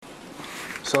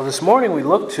So this morning we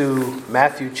look to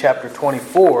Matthew chapter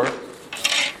 24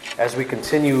 as we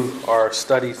continue our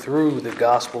study through the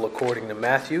Gospel according to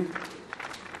Matthew.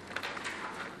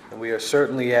 And we are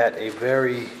certainly at a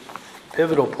very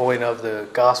pivotal point of the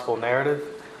Gospel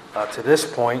narrative to this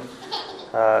point.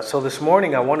 So this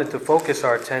morning I wanted to focus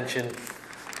our attention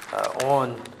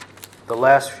on the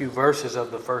last few verses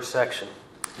of the first section.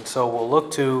 And so we'll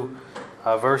look to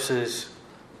verses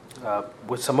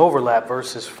with some overlap,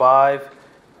 verses 5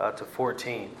 to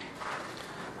 14.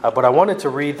 But I wanted to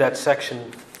read that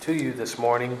section to you this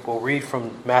morning. We'll read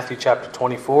from Matthew chapter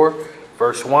 24,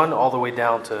 verse 1, all the way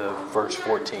down to verse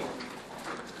 14.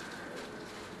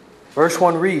 Verse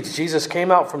 1 reads, Jesus came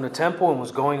out from the temple and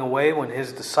was going away when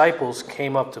his disciples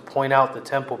came up to point out the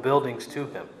temple buildings to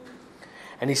him.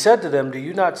 And he said to them, "Do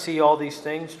you not see all these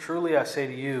things? Truly I say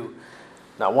to you,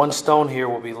 not one stone here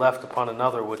will be left upon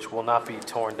another which will not be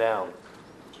torn down."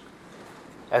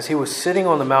 As he was sitting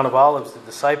on the Mount of Olives, the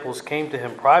disciples came to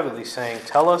him privately, saying,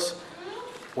 "Tell us,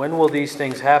 when will these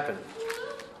things happen?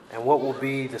 And what will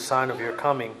be the sign of your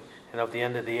coming and of the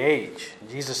end of the age?" And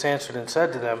Jesus answered and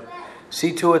said to them,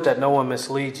 "See to it that no one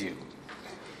misleads you.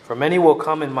 For many will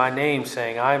come in my name,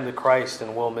 saying, 'I am the Christ,'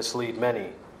 and will mislead many.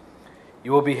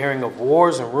 You will be hearing of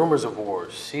wars and rumors of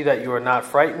wars. See that you are not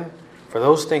frightened, for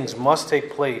those things must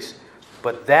take place,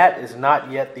 but that is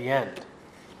not yet the end.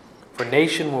 For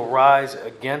nation will rise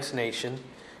against nation,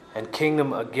 and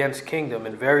kingdom against kingdom.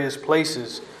 In various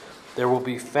places there will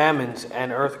be famines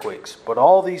and earthquakes. But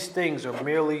all these things are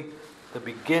merely the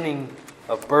beginning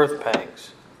of birth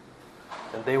pangs.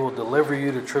 And they will deliver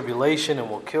you to tribulation and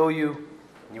will kill you,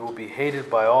 and you will be hated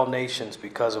by all nations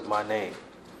because of my name.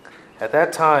 At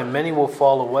that time many will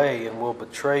fall away and will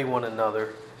betray one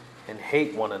another and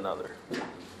hate one another.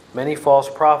 Many false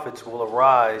prophets will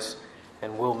arise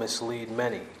and will mislead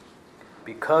many.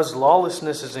 Because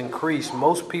lawlessness is increased,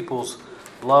 most people's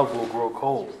love will grow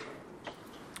cold.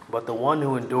 But the one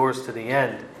who endures to the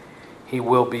end, he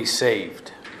will be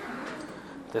saved.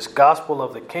 This gospel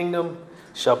of the kingdom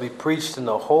shall be preached in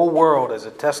the whole world as a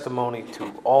testimony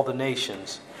to all the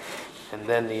nations, and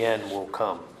then the end will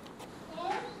come."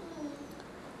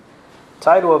 The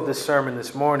title of this sermon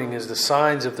this morning is "The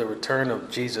Signs of the Return of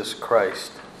Jesus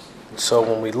Christ." And so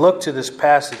when we look to this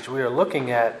passage, we are looking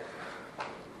at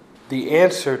the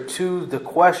answer to the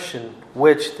question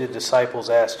which the disciples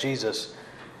asked Jesus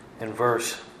in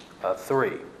verse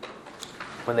 3.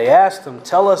 When they asked him,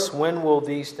 "Tell us, when will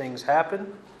these things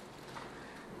happen?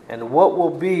 And what will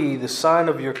be the sign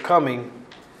of your coming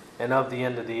and of the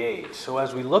end of the age?" So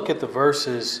as we look at the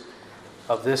verses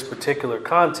of this particular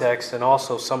context and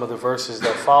also some of the verses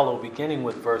that follow, beginning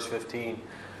with verse 15,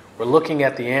 we're looking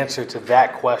at the answer to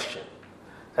that question.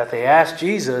 That they asked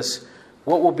Jesus,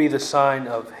 what will be the sign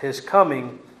of his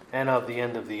coming and of the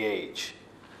end of the age?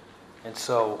 And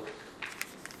so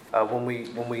when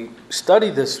we study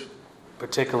this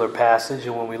particular passage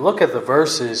and when we look at the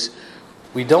verses,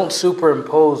 we don't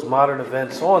superimpose modern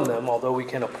events on them, although we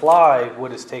can apply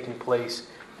what is taking place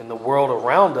in the world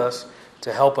around us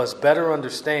to help us better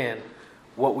understand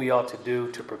what we ought to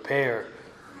do to prepare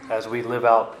as we live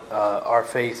out our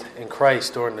faith in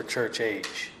Christ during the church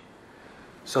age.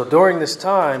 So during this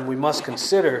time, we must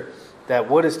consider that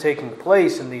what is taking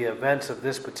place in the events of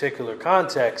this particular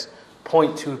context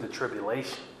point to the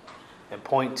tribulation and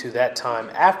point to that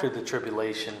time after the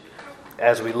tribulation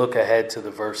as we look ahead to the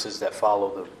verses that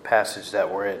follow the passage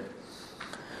that we're in.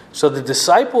 So the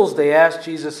disciples, they asked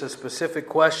Jesus a specific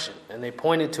question, and they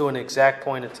pointed to an exact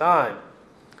point in time.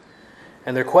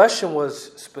 And their question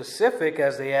was specific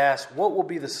as they asked, what will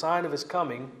be the sign of his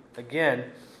coming,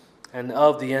 again, and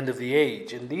of the end of the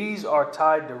age? And these are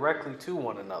tied directly to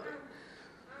one another.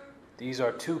 These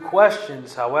are two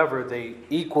questions, however, they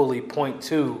equally point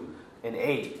to an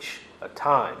age, a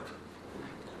time.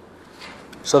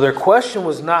 So their question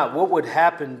was not what would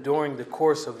happen during the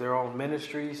course of their own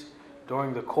ministries,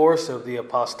 during the course of the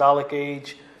apostolic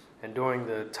age, and during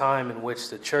the time in which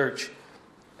the church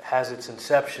has its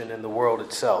inception in the world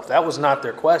itself. That was not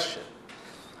their question.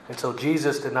 And so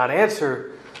Jesus did not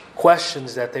answer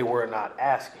questions that they were not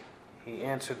asking. He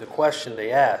answered the question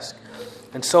they asked.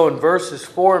 And so in verses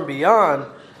 4 and beyond,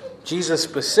 Jesus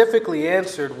specifically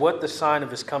answered what the sign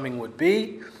of his coming would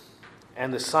be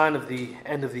and the sign of the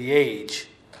end of the age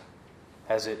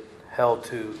as it held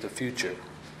to the future.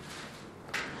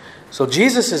 So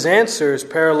Jesus' answer is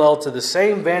parallel to the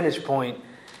same vantage point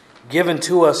given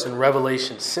to us in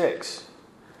Revelation 6.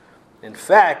 In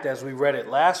fact, as we read it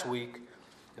last week,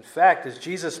 as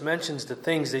Jesus mentions the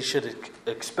things they should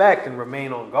expect and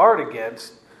remain on guard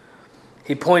against,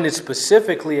 he pointed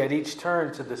specifically at each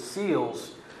turn to the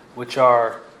seals which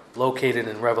are located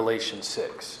in Revelation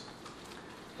 6.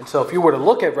 And so if you were to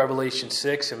look at Revelation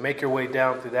 6 and make your way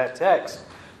down through that text,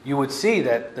 you would see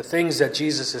that the things that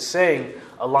Jesus is saying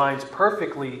aligns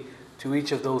perfectly to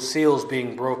each of those seals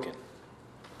being broken.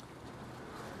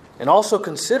 And also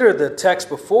consider the text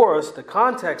before us, the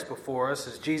context before us,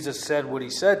 as Jesus said what he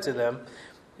said to them.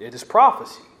 It is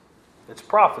prophecy. It's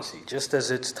prophecy, just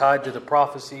as it's tied to the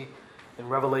prophecy in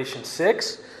Revelation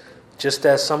 6, just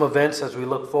as some events as we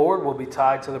look forward will be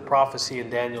tied to the prophecy in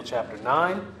Daniel chapter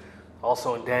 9,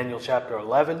 also in Daniel chapter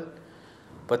 11.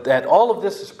 But that all of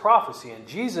this is prophecy, and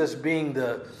Jesus being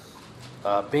the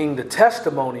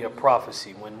testimony of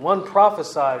prophecy. When one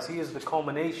prophesies, he is the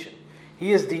culmination.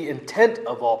 He is the intent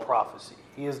of all prophecy.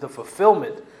 He is the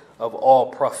fulfillment of all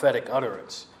prophetic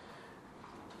utterance.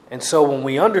 And so when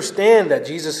we understand that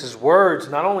Jesus' words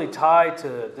not only tie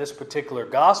to this particular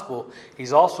gospel,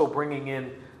 he's also bringing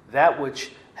in that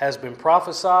which has been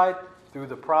prophesied through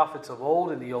the prophets of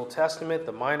old in the Old Testament,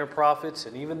 the minor prophets,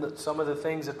 and even some of the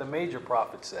things that the major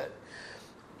prophets said.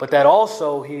 But that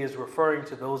also he is referring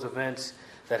to those events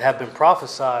that have been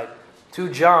prophesied to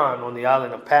John on the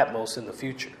island of Patmos in the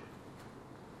future.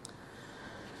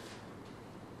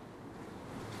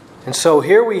 And so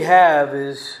here we have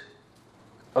is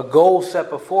a goal set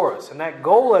before us. And that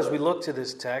goal as we look to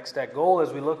this text, that goal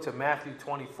as we look to Matthew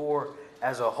 24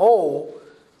 as a whole,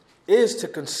 is to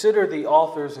consider the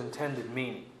author's intended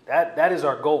meaning. That is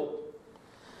our goal.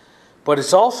 But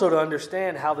it's also to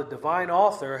understand how the divine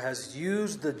author has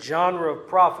used the genre of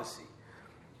prophecy,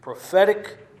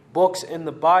 prophetic books in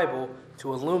the Bible,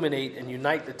 to illuminate and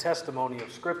unite the testimony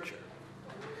of Scripture.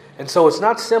 And so it's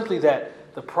not simply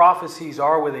that the prophecies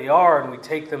are where they are and we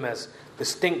take them as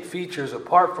distinct features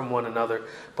apart from one another,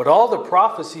 but all the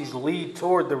prophecies lead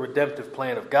toward the redemptive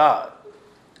plan of God.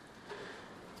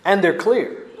 And they're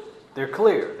clear. They're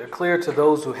clear. They're clear to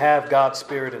those who have God's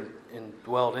Spirit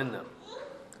indwelled in them.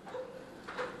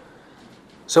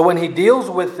 So when he deals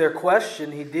with their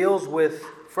question, he deals with,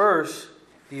 first,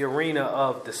 the arena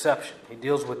of deception. He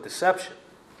deals with deception.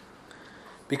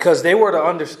 Because they were to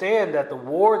understand that the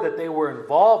war that they were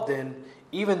involved in,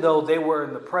 even though they were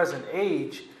in the present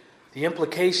age, the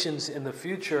implications in the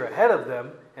future ahead of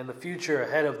them and the future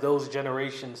ahead of those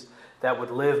generations that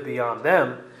would live beyond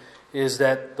them is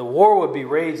that the war would be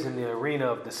waged in the arena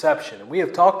of deception. And we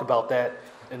have talked about that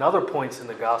in other points in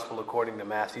the gospel according to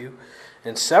Matthew,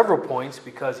 in several points,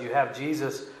 because you have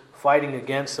Jesus fighting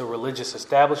against a religious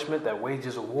establishment that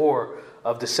wages a war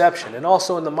of deception. And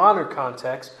also in the modern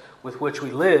context with which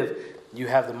we live, you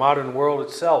have the modern world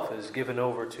itself is given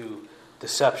over to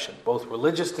deception, both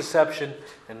religious deception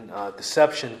and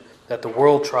deception that the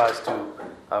world tries to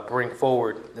bring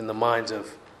forward in the minds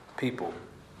of people.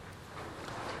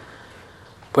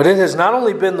 But it has not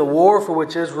only been the war for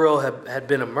which Israel had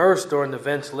been immersed during the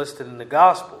events listed in the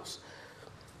Gospels.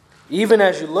 Even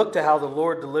as you look to how the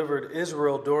Lord delivered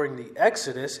Israel during the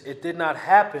Exodus, it did not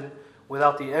happen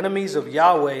without the enemies of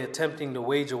Yahweh attempting to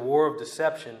wage a war of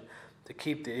deception to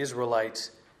keep the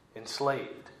Israelites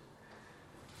enslaved.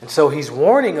 And so he's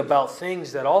warning about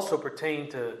things that also pertain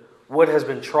to what has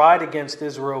been tried against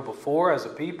Israel before as a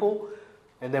people,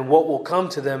 and then what will come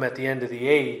to them at the end of the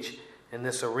age in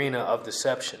this arena of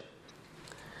deception.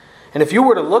 And if you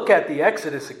were to look at the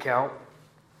Exodus account,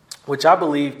 which I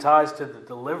believe ties to the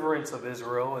deliverance of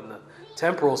Israel in the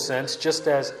temporal sense, just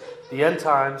as the end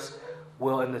times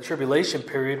will, in the tribulation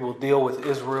period, will deal with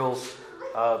Israel's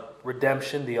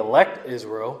redemption, the elect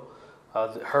Israel,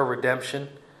 her redemption.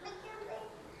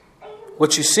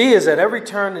 What you see is at every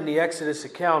turn in the Exodus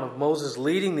account of Moses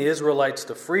leading the Israelites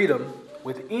to freedom,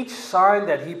 with each sign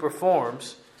that he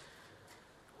performs,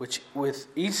 with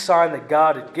each sign that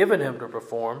God had given him to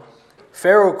perform,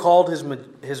 Pharaoh called his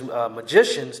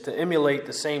magicians to emulate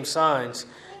the same signs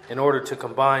in order to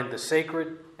combine the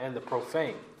sacred and the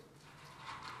profane,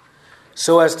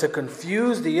 so as to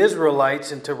confuse the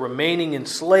Israelites into remaining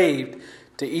enslaved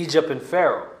to Egypt and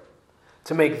Pharaoh,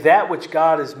 to make that which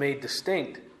God has made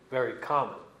distinct very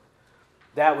common.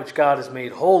 That which God has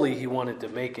made holy, he wanted to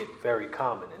make it very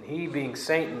common. And he, being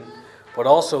Satan, but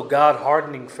also God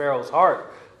hardening Pharaoh's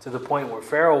heart to the point where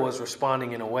Pharaoh was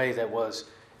responding in a way that was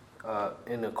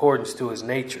in accordance to his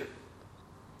nature.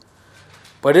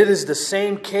 But it is the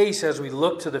same case as we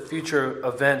look to the future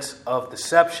events of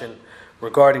deception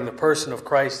regarding the person of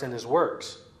Christ and his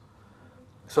works.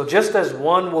 So just as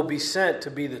one will be sent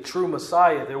to be the true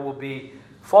Messiah, there will be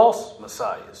false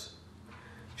messiahs.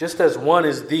 Just as one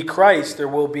is the Christ, there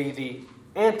will be the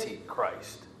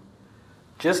Antichrist.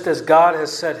 Just as God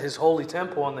has set his holy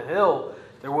temple on the hill,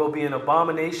 there will be an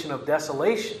abomination of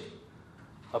desolation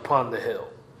upon the hill.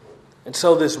 And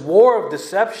so this war of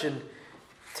deception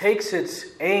takes its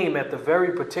aim at the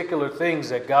very particular things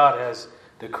that God has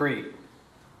decreed.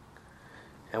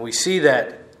 And we see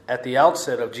that at the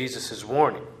outset of Jesus'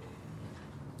 warning.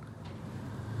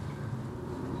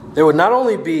 There would not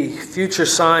only be future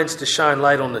signs to shine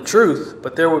light on the truth,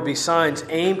 but there would be signs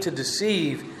aimed to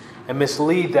deceive and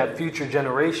mislead that future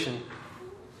generation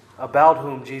about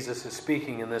whom Jesus is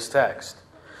speaking in this text.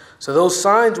 So those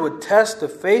signs would test the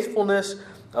faithfulness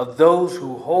of those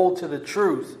who hold to the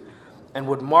truth and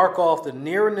would mark off the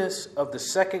nearness of the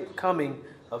second coming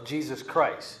of Jesus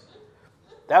Christ.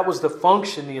 That was the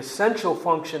function, the essential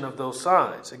function of those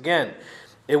signs. Again,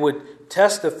 it would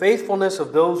test the faithfulness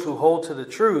of those who hold to the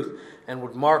truth and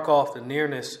would mark off the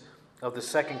nearness of the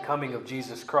second coming of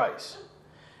Jesus Christ.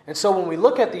 And so when we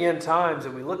look at the end times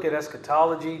and we look at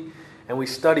eschatology and we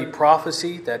study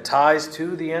prophecy that ties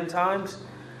to the end times,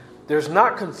 there's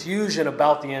not confusion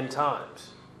about the end times.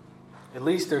 At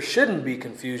least there shouldn't be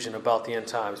confusion about the end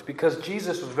times, because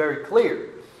Jesus was very clear.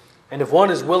 And if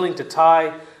one is willing to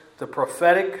tie the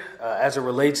prophetic as it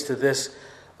relates to this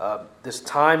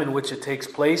time in which it takes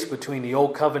place between the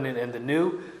Old Covenant and the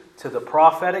New, to the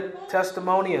prophetic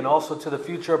testimony and also to the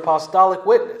future apostolic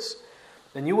witness,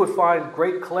 then you would find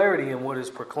great clarity in what is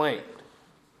proclaimed.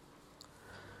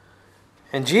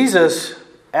 And Jesus,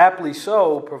 aptly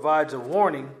so, provides a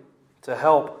warning to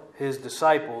help his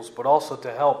disciples, but also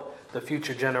to help the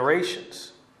future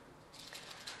generations.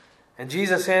 And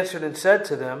Jesus answered and said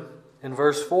to them in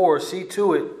verse 4, "See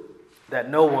to it that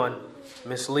no one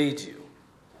misleads you."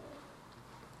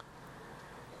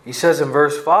 He says in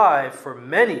verse 5, "For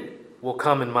many will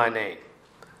come in my name,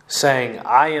 saying,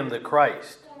 'I am the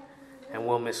Christ,' and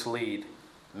will mislead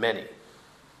many."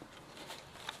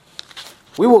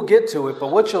 We will get to it, but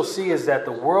what you'll see is that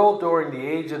the world during the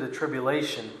age of the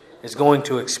tribulation is going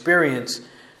to experience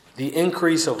the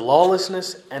increase of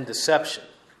lawlessness and deception.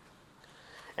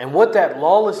 And what that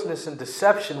lawlessness and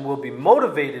deception will be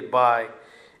motivated by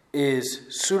is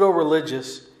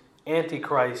pseudo-religious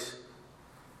antichrist,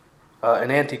 an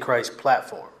antichrist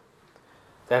platform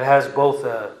that has both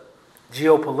a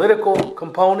geopolitical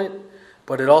component,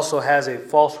 but it also has a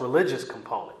false religious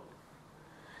component.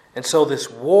 And so this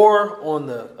war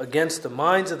against the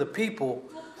minds of the people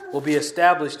will be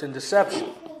established in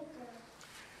deception.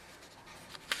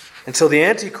 And so the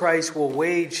Antichrist will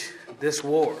wage this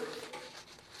war.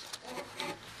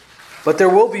 But there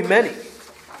will be many.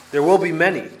 There will be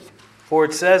many. For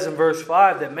it says in verse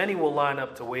 5 that many will line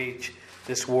up to wage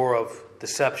this war of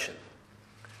deception.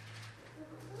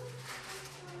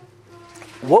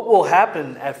 What will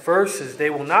happen at first is they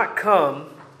will not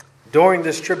come during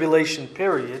this tribulation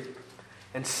period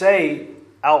and say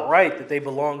outright that they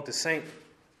belong to Satan.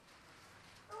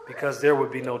 Because there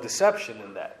would be no deception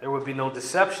in that. There would be no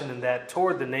deception in that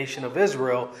toward the nation of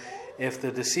Israel if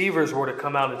the deceivers were to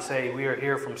come out and say, "We are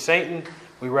here from Satan,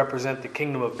 we represent the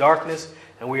kingdom of darkness,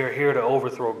 and we are here to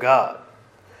overthrow God."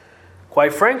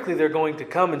 Quite frankly, they're going to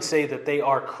come and say that they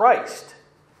are Christ.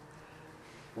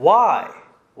 Why?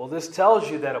 Well, this tells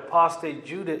you that apostate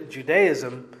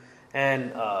Judaism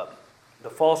and the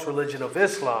false religion of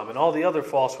Islam and all the other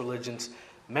false religions,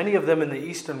 many of them in the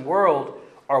Eastern world,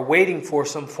 are waiting for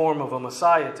some form of a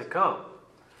Messiah to come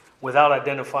without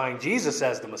identifying Jesus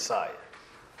as the Messiah.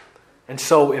 And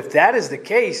so if that is the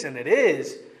case, and it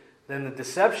is, then the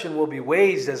deception will be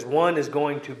waged as one is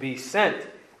going to be sent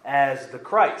as the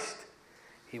Christ.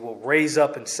 He will raise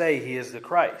up and say he is the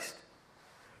Christ.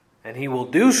 And he will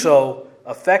do so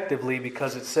effectively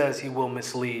because it says he will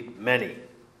mislead many.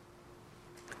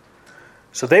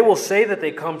 So they will say that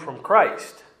they come from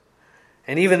Christ,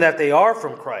 and even that they are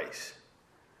from Christ.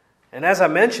 And as I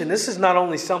mentioned, this is not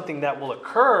only something that will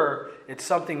occur, it's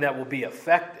something that will be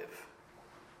effective.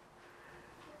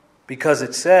 Because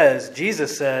it says,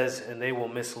 Jesus says, and they will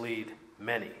mislead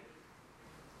many.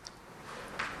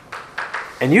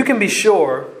 And you can be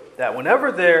sure that whenever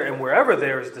there and wherever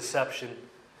there is deception,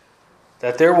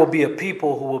 that there will be a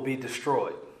people who will be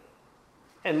destroyed.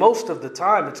 And most of the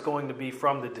time it's going to be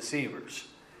from the deceivers.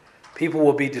 People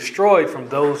will be destroyed from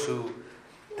those who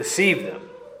deceive them.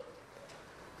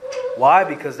 Why?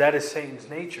 Because that is Satan's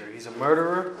nature. He's a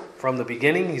murderer from the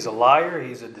beginning. He's a liar.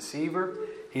 He's a deceiver.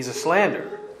 He's a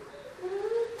slanderer.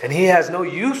 And he has no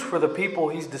use for the people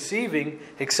he's deceiving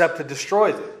except to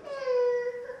destroy them.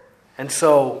 And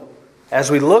so,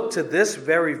 as we look to this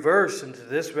very verse and to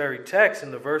this very text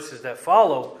and the verses that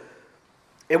follow,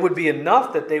 it would be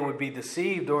enough that they would be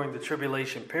deceived during the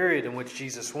tribulation period in which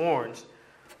Jesus warns.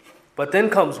 But then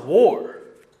comes war.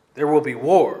 There will be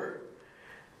war.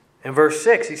 In verse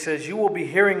 6, he says, "You will be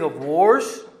hearing of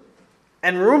wars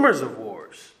and rumors of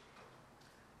wars.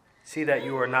 See that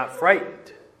you are not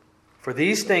frightened. For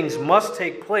these things must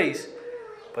take place,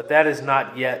 but that is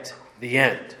not yet the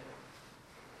end.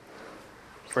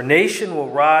 For nation will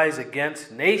rise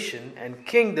against nation, and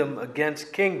kingdom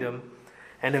against kingdom,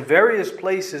 and in various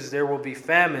places there will be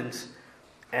famines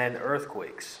and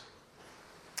earthquakes.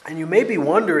 And you may be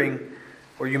wondering,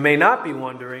 or you may not be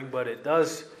wondering, but it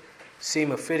does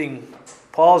seem a fitting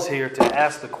pause here to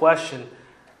ask the question,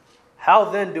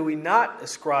 how then do we not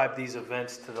ascribe these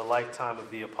events to the lifetime of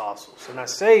the apostles? And I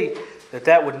say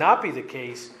that would not be the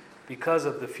case because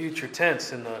of the future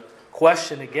tense and the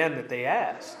question again that they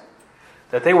asked.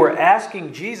 That they were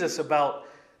asking Jesus about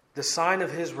the sign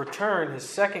of his return, his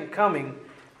second coming,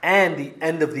 and the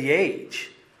end of the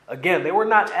age. Again, they were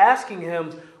not asking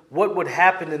him what would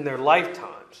happen in their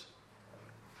lifetimes.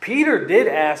 Peter did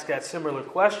ask that similar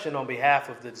question on behalf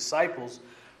of the disciples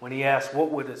when he asked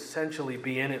what would essentially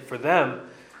be in it for them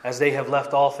as they have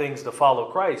left all things to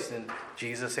follow Christ. And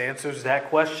Jesus answers that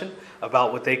question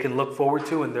about what they can look forward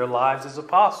to in their lives as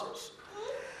apostles.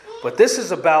 But this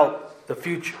is about the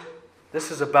future. This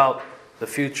is about the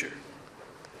future.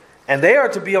 And they are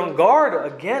to be on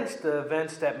guard against the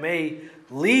events that may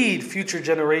lead future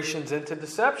generations into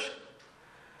deception.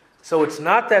 So it's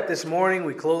not that this morning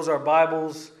we close our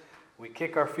Bibles, we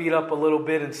kick our feet up a little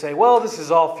bit and say, well, this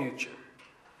is all future.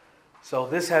 So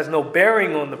this has no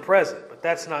bearing on the present. But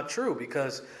that's not true,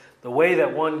 because the way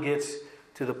that one gets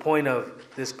to the point of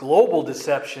this global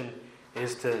deception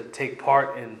is to take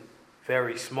part in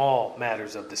very small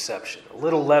matters of deception. A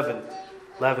little leaven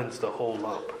leavens the whole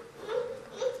lump.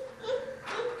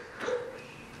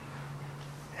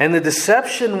 And the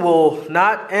deception will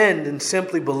not end in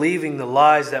simply believing the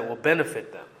lies that will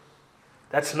benefit them.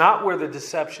 That's not where the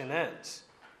deception ends.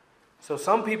 So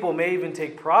some people may even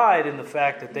take pride in the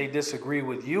fact that they disagree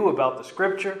with you about the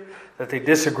Scripture, that they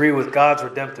disagree with God's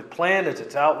redemptive plan as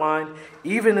it's outlined,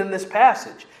 even in this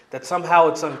passage, that somehow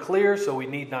it's unclear, so we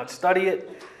need not study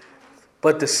it.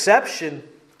 But deception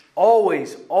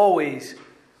always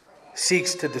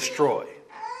seeks to destroy.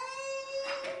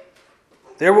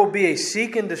 There will be a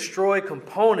seek and destroy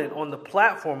component on the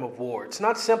platform of war. It's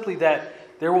not simply that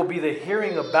there will be the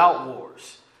hearing about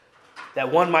wars,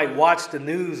 that one might watch the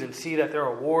news and see that there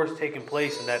are wars taking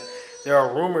place and that there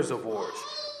are rumors of wars.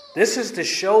 This is to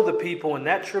show the people in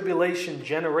that tribulation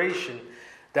generation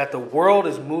that the world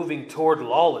is moving toward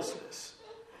lawlessness,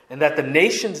 and that the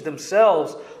nations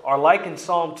themselves are, like in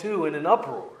Psalm 2, in an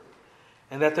uproar,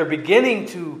 and that they're beginning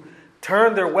to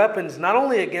turn their weapons not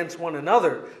only against one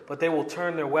another, but they will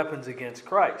turn their weapons against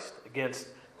Christ, against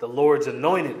the Lord's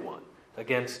anointed one,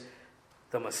 against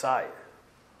the Messiah.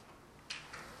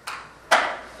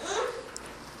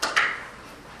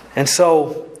 And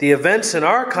so the events in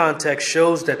our context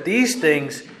shows that these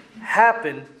things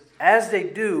happen as they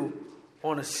do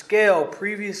on a scale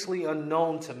previously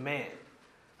unknown to man.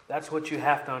 That's what you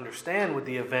have to understand with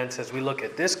the events as we look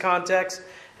at this context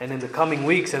and in the coming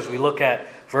weeks as we look at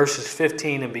verses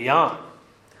 15 and beyond.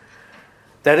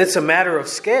 That it's a matter of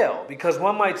scale, because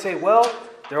one might say, well,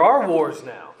 there are wars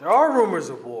now. There are rumors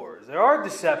of wars. There are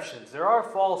deceptions. There are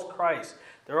false Christs.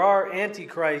 There are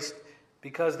antichrists,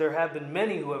 because there have been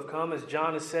many who have come, as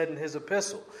John has said in his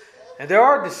epistle. And there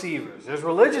are deceivers. There's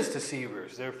religious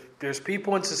deceivers. There's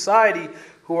people in society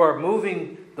who are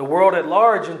moving the world at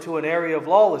large into an area of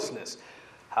lawlessness.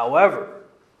 However,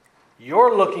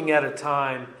 you're looking at a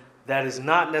time that is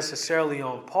not necessarily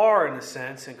on par, in a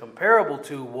sense, and comparable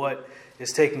to what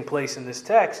is taking place in this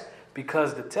text,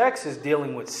 because the text is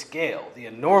dealing with scale, the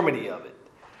enormity of it.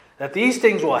 That these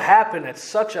things will happen at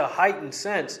such a heightened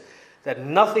sense that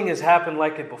nothing has happened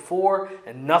like it before,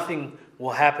 and nothing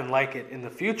will happen like it in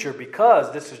the future,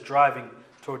 because this is driving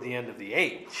toward the end of the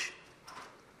age.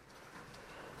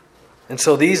 And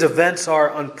so these events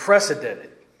are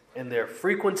unprecedented in their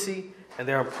frequency, and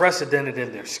they're unprecedented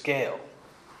in their scale.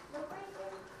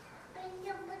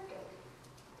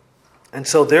 And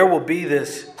so there will be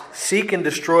this seek and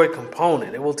destroy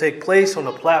component. It will take place on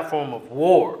a platform of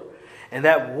war. And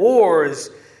that war is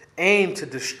aimed to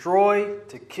destroy,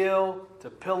 to kill, to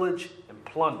pillage, and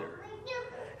plunder.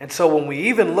 And so when we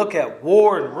even look at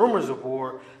war and rumors of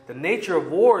war, the nature of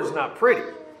war is not pretty.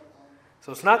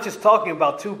 So it's not just talking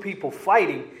about two people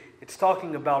fighting. It's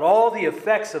talking about all the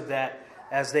effects of that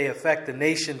as they affect the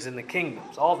nations and the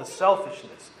kingdoms. All the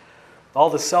selfishness, all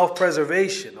the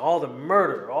self-preservation, all the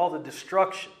murder, all the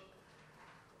destruction.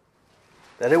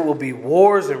 That it will be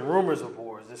wars and rumors of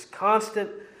wars. This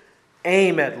constant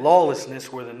aim at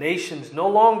lawlessness where the nations no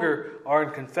longer are in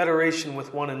confederation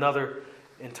with one another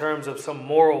in terms of some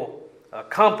moral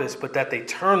compass, but that they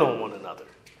turn on one another.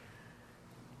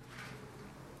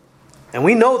 And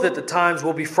we know that the times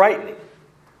will be frightening.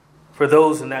 for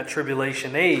those in that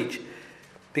tribulation age.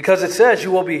 Because it says, you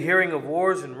will be hearing of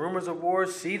wars and rumors of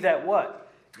wars. See that what?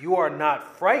 You are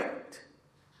not frightened.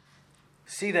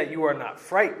 See that you are not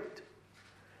frightened.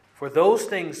 For those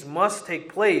things must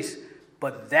take place,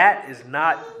 but that is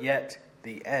not yet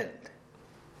the end.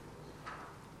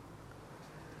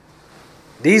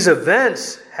 These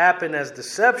events happen as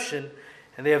deception,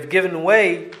 and they have given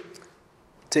way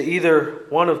to either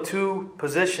one of two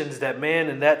positions that man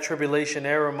in that tribulation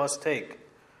era must take.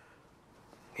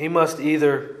 He must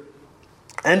either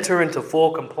enter into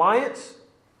full compliance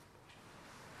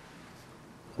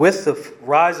with the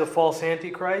rise of false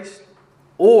Antichrist,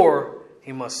 or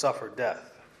he must suffer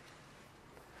death.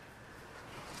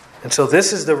 And so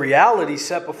this is the reality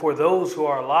set before those who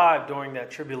are alive during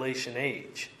that tribulation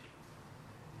age.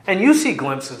 And you see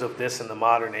glimpses of this in the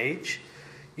modern age.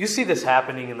 You see this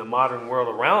happening in the modern world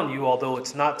around you, although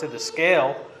it's not to the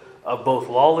scale of both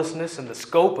lawlessness and the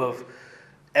scope of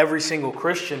every single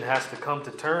Christian has to come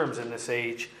to terms in this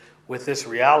age with this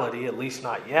reality, at least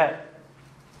not yet.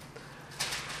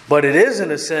 But it is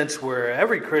in a sense where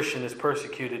every Christian is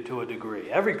persecuted to a degree.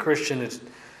 Every Christian is,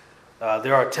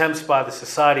 there are attempts by the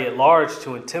society at large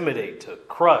to intimidate, to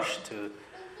crush,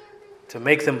 to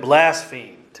make them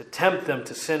blaspheme, to tempt them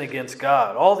to sin against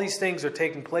God. All these things are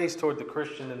taking place toward the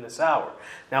Christian in this hour.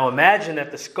 Now imagine that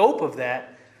the scope of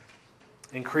that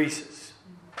increases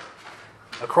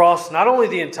across not only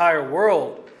the entire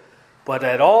world, but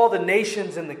that all the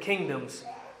nations and the kingdoms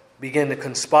begin to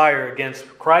conspire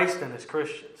against Christ and his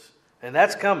Christians. And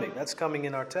that's coming. That's coming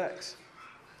in our text.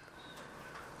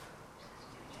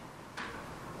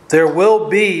 There will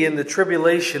be in the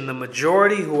tribulation the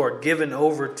majority who are given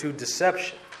over to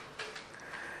deception.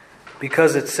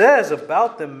 Because it says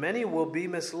about them, many will be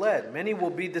misled, many will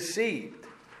be deceived.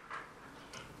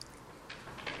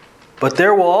 But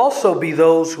there will also be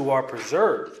those who are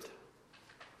preserved.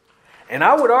 And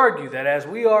I would argue that as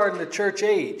we are in the church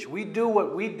age, we do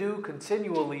what we do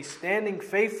continually, standing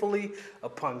faithfully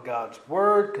upon God's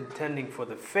word, contending for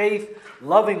the faith,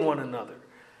 loving one another,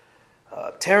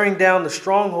 tearing down the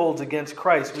strongholds against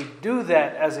Christ. We do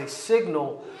that as a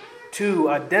signal to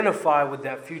identify with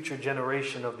that future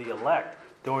generation of the elect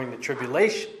during the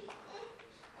tribulation.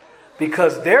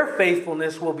 Because their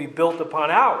faithfulness will be built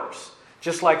upon ours,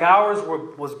 just like ours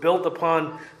was built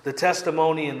upon the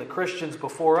testimony in the Christians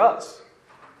before us.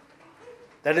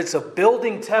 That it's a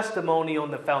building testimony on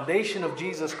the foundation of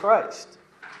Jesus Christ.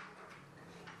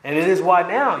 And it is why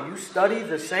now you study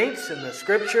the saints in the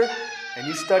Scripture, and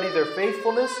you study their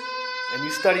faithfulness, and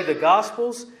you study the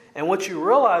Gospels, and what you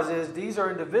realize is these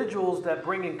are individuals that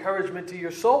bring encouragement to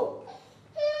your soul.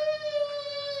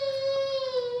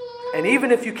 And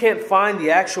even if you can't find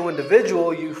the actual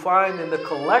individual, you find in the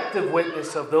collective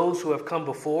witness of those who have come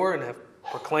before and have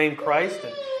proclaimed Christ,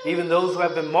 and even those who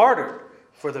have been martyred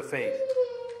for the faith.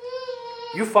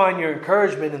 You find your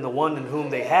encouragement in the one in whom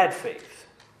they had faith.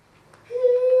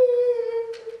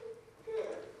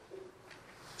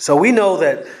 So we know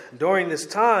that during this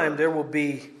time there will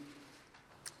be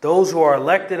those who are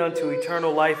elected unto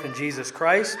eternal life in Jesus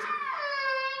Christ,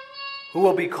 who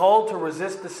will be called to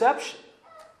resist deception.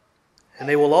 And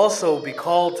they will also be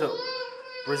called to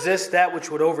resist that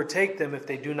which would overtake them if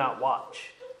they do not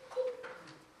watch.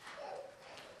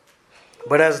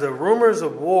 But as the rumors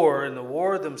of war and the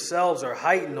war themselves are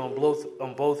heightened on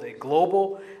both a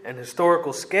global and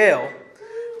historical scale,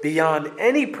 beyond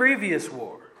any previous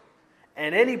war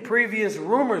and any previous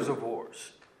rumors of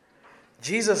wars,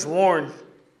 Jesus warned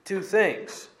two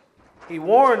things. He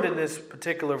warned in this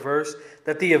particular verse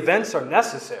that the events are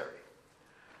necessary.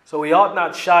 So we ought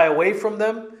not shy away from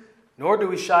them, nor do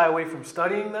we shy away from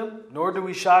studying them, nor do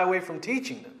we shy away from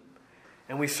teaching them.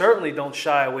 And we certainly don't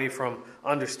shy away from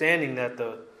understanding that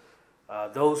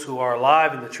those who are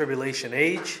alive in the tribulation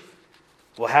age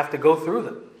will have to go through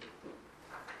them.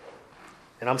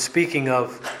 And I'm speaking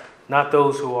of not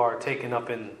those who are taken up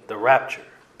in the rapture.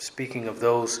 I'm speaking of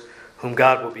those whom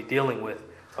God will be dealing with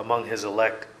among his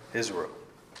elect Israel.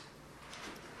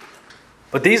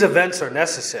 But these events are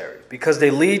necessary because they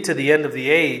lead to the end of the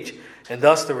age and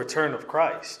thus the return of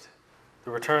Christ,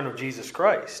 the return of Jesus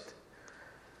Christ.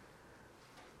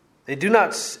 They do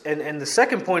not, and the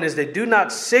second point is they do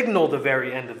not signal the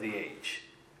very end of the age.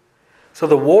 So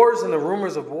the wars and the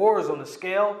rumors of wars on a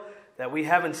scale that we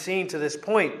haven't seen to this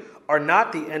point are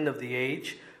not the end of the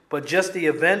age, but just the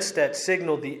events that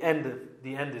signal the end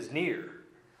is near.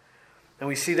 And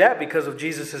we see that because of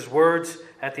Jesus' words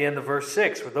at the end of verse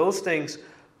 6. For those things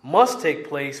must take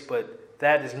place, but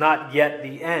that is not yet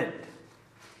the end.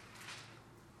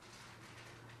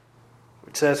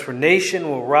 It says, "For nation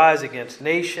will rise against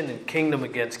nation, and kingdom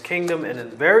against kingdom, and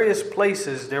in various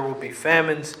places there will be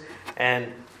famines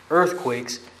and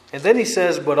earthquakes." And then he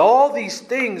says, "But all these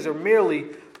things are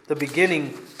merely the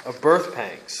beginning of birth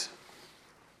pangs."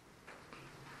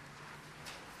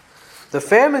 The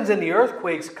famines and the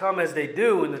earthquakes come as they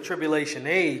do in the tribulation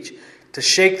age to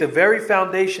shake the very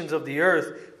foundations of the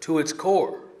earth to its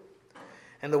core.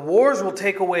 And the wars will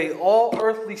take away all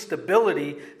earthly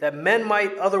stability that men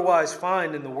might otherwise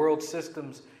find in the world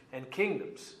systems and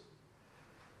kingdoms.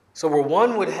 So where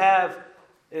one would have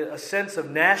a sense of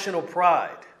national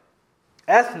pride,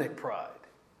 ethnic pride,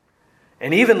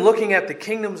 and even looking at the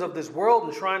kingdoms of this world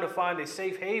and trying to find a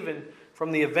safe haven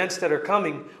from the events that are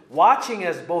coming, watching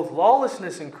as both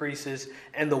lawlessness increases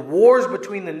and the wars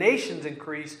between the nations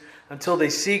increase until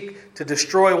they seek to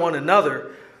destroy one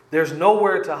another, there's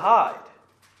nowhere to hide.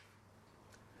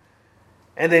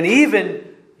 And then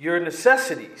even your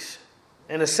necessities.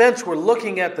 In a sense, we're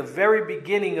looking at the very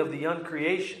beginning of the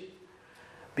uncreation.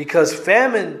 Because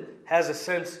famine has a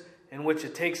sense in which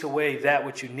it takes away that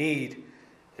which you need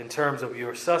in terms of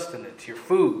your sustenance, your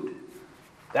food,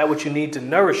 that which you need to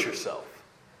nourish yourself.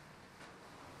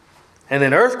 And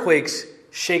then earthquakes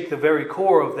shake the very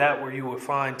core of that where you would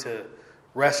find to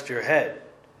rest your head,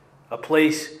 a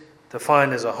place to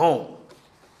find as a home.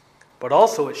 But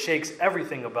also it shakes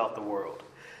everything about the world.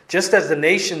 Just as the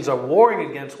nations are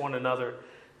warring against one another,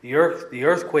 the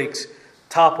earthquakes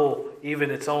topple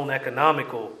even its own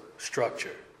economical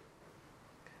structure.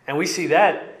 And we see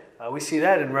that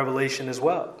in Revelation as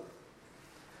well.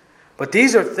 But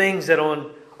these are things that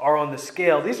are on the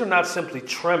scale. These are not simply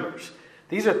tremors.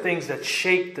 These are things that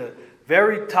shake the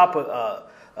very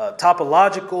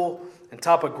topological and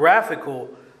topographical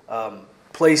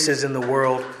places in the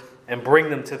world and bring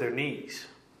them to their knees.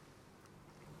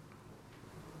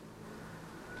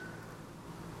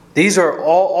 These are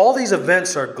all these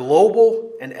events are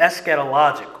global and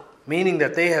eschatological, meaning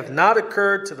that they have not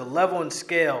occurred to the level and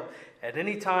scale at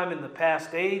any time in the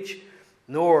past age,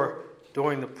 nor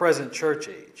during the present church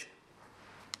age.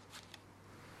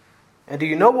 And do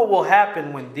you know what will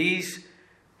happen when these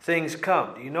things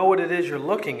come? Do you know what it is you're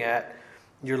looking at?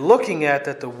 You're looking at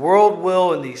that the world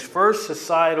will, in these first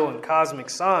societal and cosmic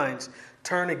signs,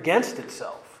 turn against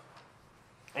itself.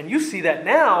 And you see that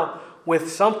now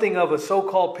with something of a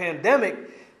so-called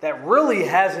pandemic that really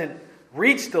hasn't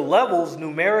reached the levels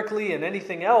numerically and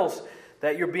anything else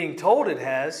that you're being told it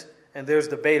has, and there's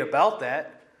debate about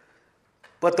that.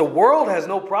 But the world has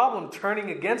no problem turning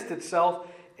against itself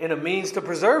in a means to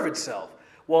preserve itself.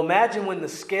 Well, imagine when the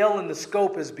scale and the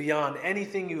scope is beyond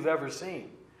anything you've ever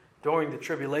seen during the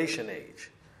tribulation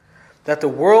age. That the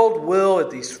world will,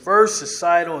 at these first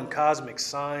societal and cosmic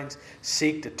signs,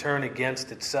 seek to turn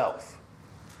against itself.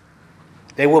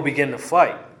 They will begin to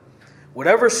fight.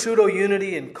 Whatever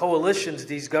pseudo-unity and coalitions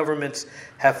these governments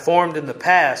have formed in the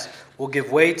past will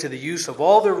give way to the use of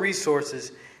all their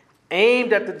resources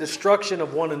aimed at the destruction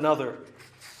of one another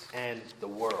and the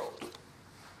world.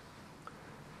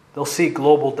 They'll seek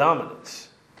global dominance,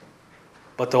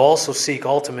 but they'll also seek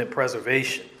ultimate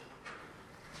preservation.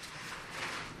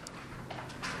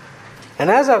 And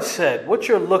as I've said, what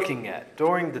you're looking at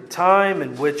during the time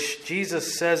in which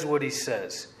Jesus says what he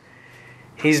says,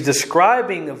 he's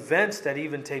describing events that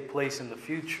even take place in the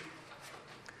future.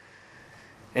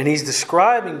 And he's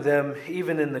describing them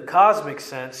even in the cosmic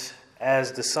sense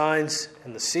as the signs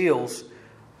and the seals,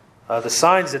 the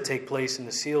signs that take place and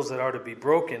the seals that are to be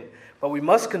broken. But we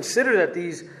must consider that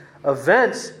these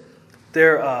events,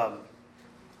 they're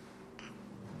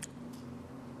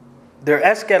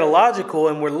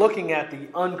eschatological, and we're looking at the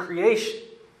uncreation.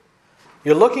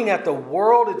 You're looking at the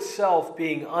world itself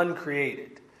being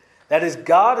uncreated. That is,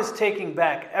 God is taking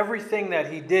back everything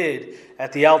that he did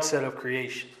at the outset of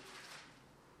creation.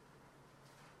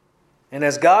 And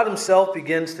as God himself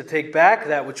begins to take back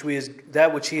that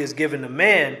which he has given to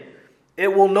man,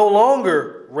 it will no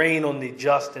longer rain on the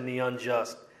just and the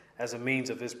unjust as a means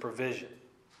of his provision.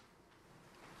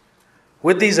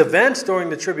 With these events during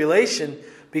the tribulation,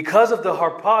 because of the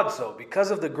harpazo, because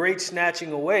of the great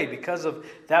snatching away, because of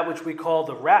that which we call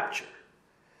the rapture,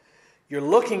 you're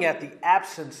looking at the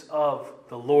absence of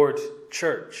the Lord's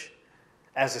church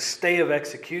as a stay of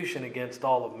execution against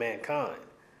all of mankind.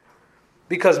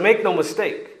 Because make no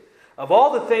mistake, of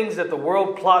all the things that the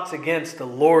world plots against the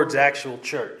Lord's actual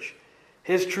church,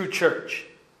 his true church,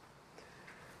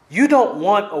 you don't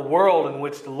want a world in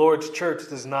which the Lord's church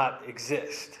does not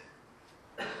exist.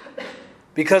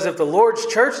 Because if the Lord's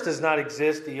church does not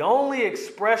exist, the only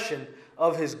expression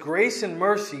of his grace and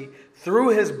mercy through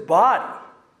his body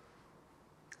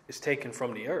is taken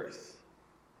from the earth.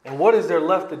 And what is there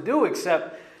left to do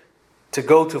except to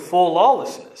go to full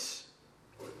lawlessness?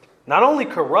 Not only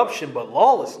corruption, but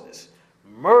lawlessness,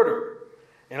 murder.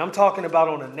 And I'm talking about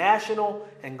on a national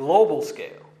and global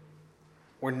scale,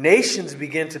 where nations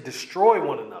begin to destroy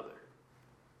one another.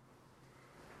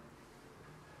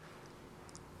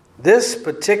 This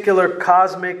particular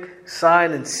cosmic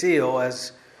sign and seal,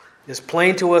 as is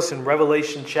plain to us in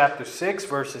Revelation chapter 6,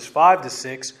 verses 5 to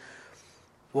 6,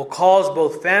 will cause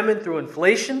both famine through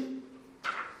inflation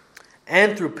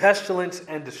and through pestilence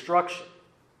and destruction.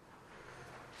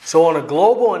 So on a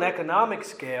global and economic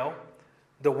scale,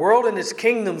 the world and its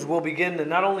kingdoms will begin to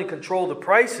not only control the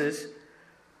prices,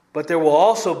 but there will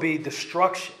also be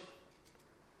destruction,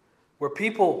 where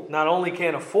people not only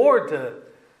can't afford to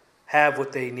have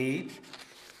what they need,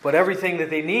 but everything that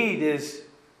they need is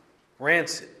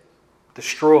rancid,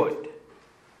 destroyed,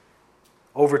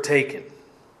 overtaken.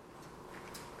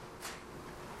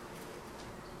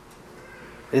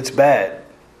 It's bad.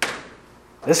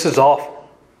 This is awful.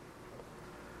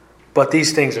 But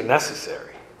these things are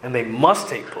necessary, and they must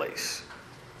take place.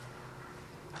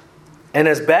 And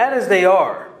as bad as they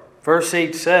are, verse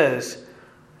 8 says,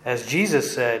 as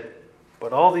Jesus said,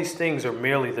 but all these things are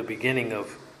merely the beginning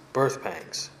of birth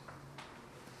pangs.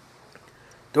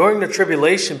 During the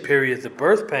tribulation period, the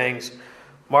birth pangs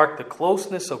mark the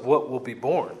closeness of what will be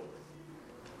born.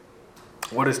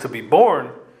 What is to be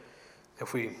born,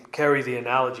 if we carry the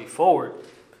analogy forward,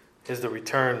 is the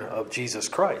return of Jesus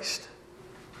Christ,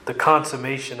 the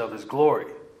consummation of his glory.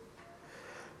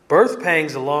 Birth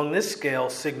pangs along this scale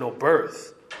signal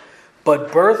birth,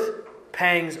 but birth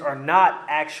pangs are not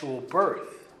actual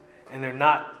birth, and they're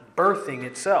not birthing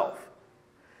itself.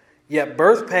 Yet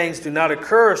birth pangs do not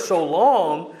occur so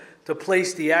long to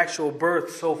place the actual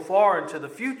birth so far into the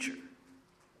future.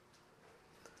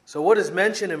 So what is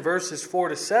mentioned in verses 4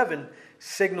 to 7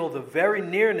 signal the very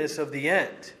nearness of the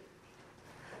end.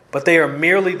 But they are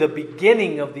merely the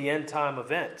beginning of the end time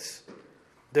events.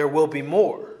 There will be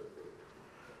more.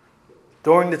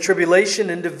 During the tribulation,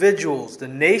 individuals, the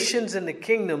nations, and the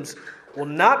kingdoms will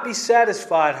not be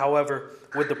satisfied, however,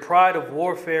 with the pride of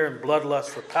warfare and bloodlust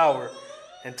for power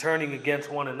and turning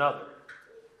against one another.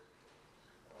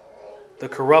 The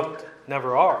corrupt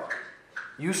never are.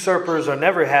 Usurpers are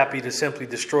never happy to simply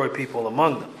destroy people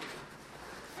among them.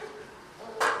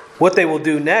 What they will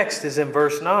do next is in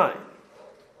verse 9.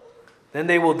 Then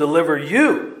they will deliver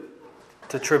you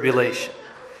to tribulation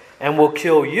and will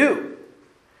kill you.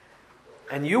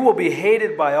 And you will be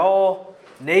hated by all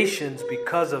nations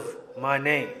because of my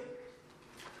name.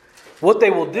 What they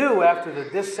will do after the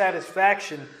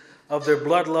dissatisfaction of their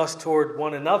bloodlust toward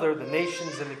one another, the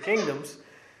nations and the kingdoms,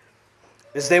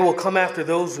 is they will come after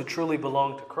those who truly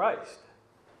belong to Christ.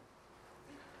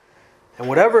 And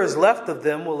whatever is left of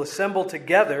them will assemble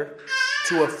together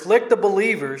to afflict the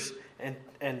believers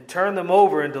and turn them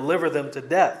over and deliver them to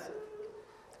death.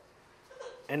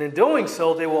 And in doing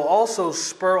so, they will also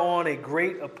spur on a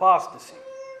great apostasy.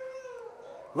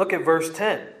 Look at verse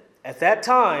 10. At that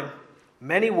time,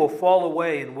 many will fall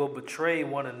away and will betray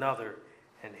one another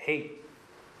and hate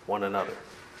one another.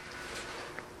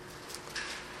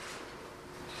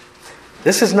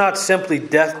 This is not simply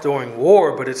death during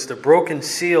war, but it's the broken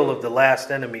seal of the last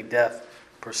enemy, death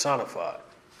personified.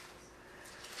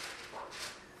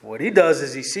 What he does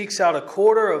is he seeks out a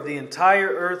quarter of the entire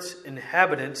earth's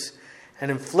inhabitants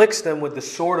and inflicts them with the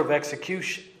sword of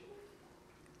execution.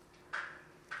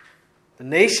 The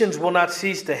nations will not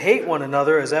cease to hate one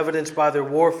another, as evidenced by their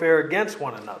warfare against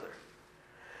one another.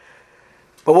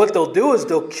 But what they'll do is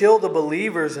they'll kill the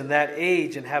believers in that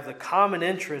age and have the common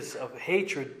interest of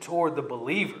hatred toward the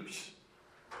believers.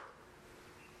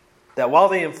 That while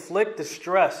they inflict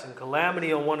distress and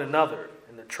calamity on one another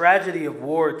and the tragedy of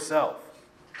war itself,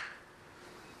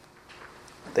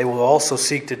 they will also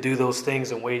seek to do those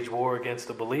things and wage war against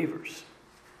the believers.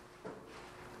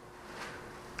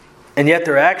 And yet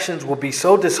their actions will be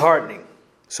so disheartening,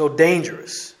 so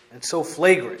dangerous, and so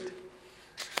flagrant.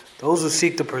 Those who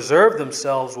seek to preserve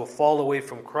themselves will fall away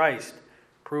from Christ,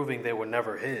 proving they were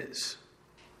never his.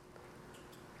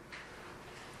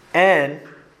 And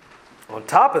on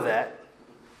top of that,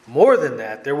 more than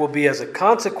that, there will be, as a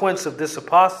consequence of this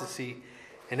apostasy,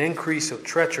 an increase of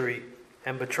treachery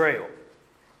and betrayal.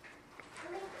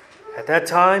 At that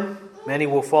time, many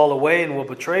will fall away and will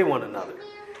betray one another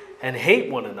and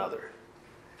hate one another.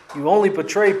 You only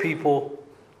betray people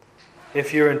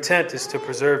if your intent is to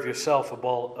preserve yourself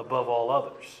above all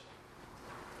others.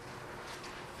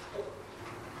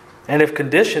 And if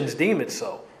conditions deem it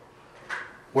so.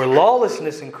 Where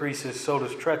lawlessness increases, so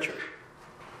does treachery.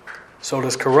 So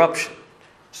does corruption.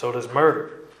 So does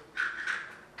murder.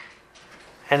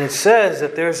 And it says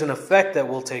that there's an effect that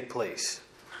will take place.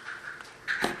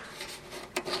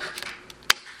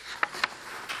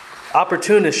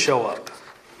 Opportunists show up.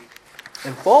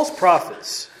 And false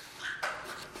prophets,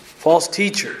 false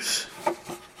teachers,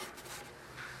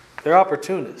 they're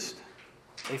opportunists.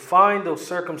 They find those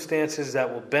circumstances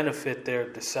that will benefit their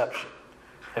deception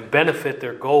and benefit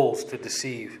their goals to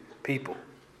deceive people.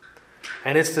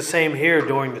 And it's the same here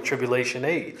during the tribulation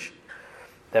age.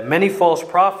 That many false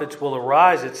prophets will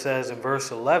arise, it says in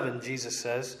verse 11, Jesus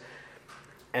says,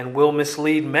 and will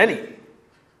mislead many.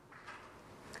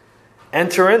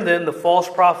 Enter in then the false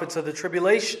prophets of the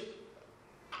tribulation.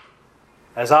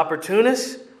 As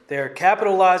opportunists, they are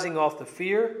capitalizing off the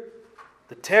fear,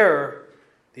 the terror,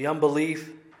 the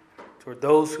unbelief toward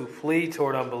those who flee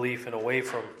toward unbelief and away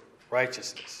from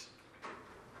righteousness.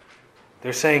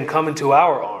 They're saying, come into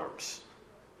our arms.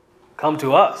 Come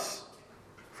to us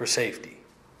for safety.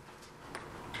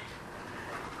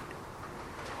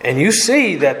 And you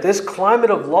see that this climate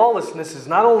of lawlessness is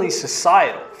not only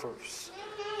societal. For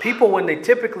people, when they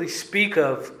typically speak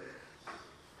of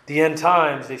the end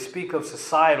times, they speak of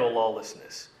societal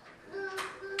lawlessness.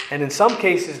 And in some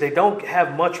cases, they don't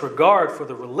have much regard for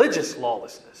the religious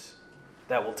lawlessness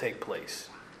that will take place.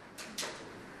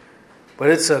 But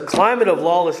it's a climate of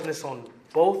lawlessness on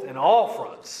both and all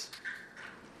fronts.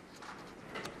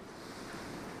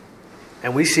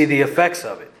 And we see the effects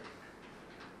of it.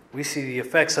 We see the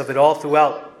effects of it all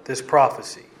throughout this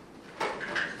prophecy.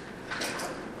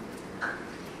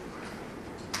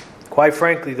 Quite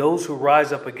frankly, those who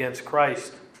rise up against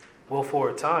Christ will for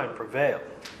a time prevail.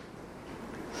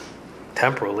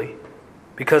 Temporally.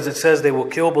 Because it says they will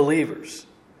kill believers.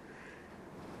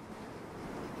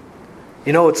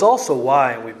 You know, it's also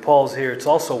why, and we pause here, it's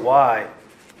also why,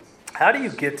 how do you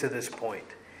get to this point,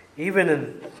 even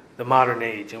in the modern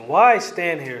age? And why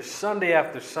stand here Sunday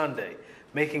after Sunday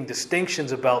making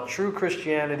distinctions about true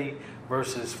Christianity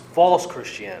versus false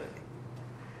Christianity?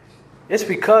 It's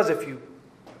because if you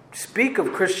speak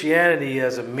of Christianity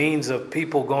as a means of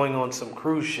people going on some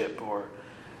cruise ship or,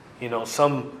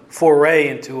 some foray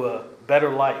into a better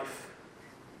life,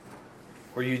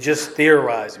 where you just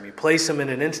theorize them, you place them in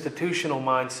an institutional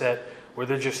mindset where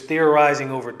they're just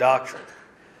theorizing over doctrine,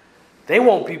 they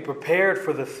won't be prepared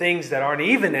for the things that aren't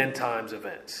even end times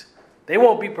events. They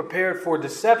won't be prepared for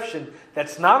deception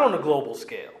that's not on a global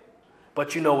scale.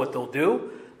 But you know what they'll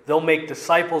do? They'll make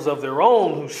disciples of their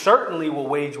own who certainly will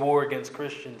wage war against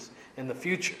Christians in the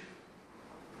future.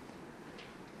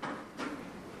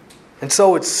 And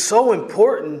so it's so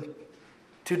important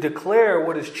to declare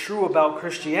what is true about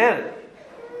Christianity.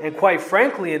 And quite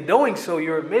frankly, in doing so,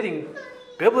 you're admitting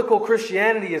biblical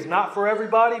Christianity is not for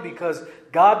everybody because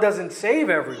God doesn't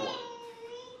save everyone.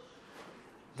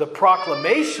 The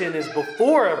proclamation is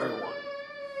before everyone.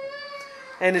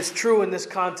 And it's true in this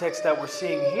context that we're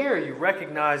seeing here. You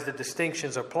recognize the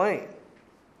distinctions are plain.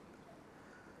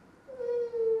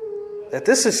 That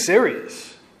this is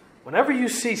serious. Whenever you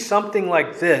see something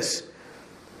like this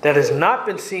that has not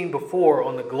been seen before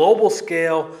on the global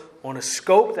scale, on a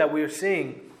scope that we are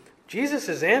seeing,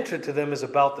 Jesus' answer to them is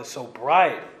about the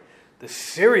sobriety, the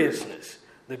seriousness,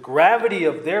 the gravity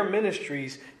of their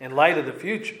ministries in light of the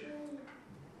future.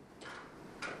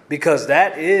 Because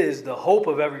that is the hope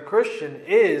of every Christian,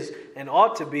 is and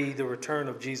ought to be the return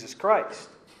of Jesus Christ.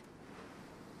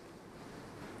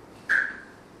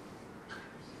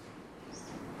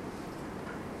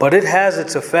 But it has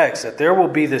its effects that there will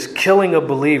be this killing of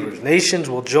believers. Nations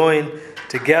will join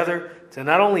together to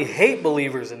not only hate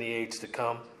believers in the age to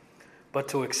come, but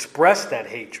to express that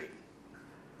hatred.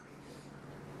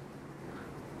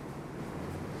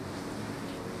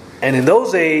 And in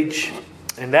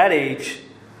that age,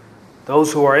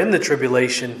 those who are in the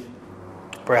tribulation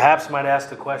perhaps might ask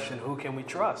the question, who can we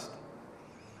trust?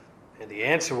 And the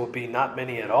answer will be not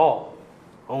many at all,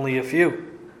 only a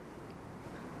few.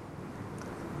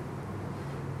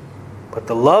 But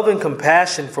the love and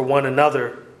compassion for one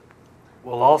another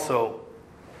will also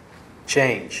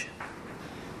change.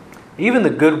 Even the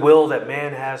goodwill that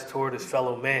man has toward his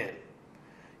fellow man,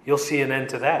 you'll see an end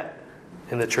to that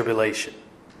in the tribulation.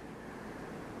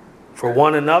 For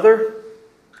one another,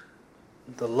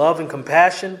 the love and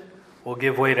compassion will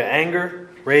give way to anger,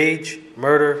 rage,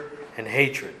 murder, and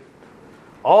hatred.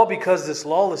 All because this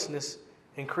lawlessness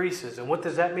increases. And what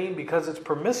does that mean? Because it's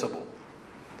permissible.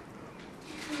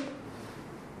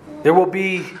 There will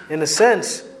be, in a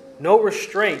sense, no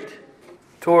restraint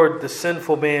toward the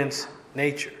sinful man's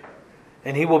nature.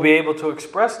 And he will be able to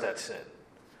express that sin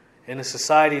in a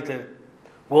society that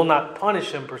will not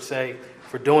punish him per se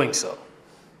for doing so.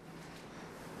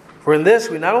 For in this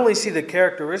we not only see the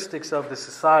characteristics of the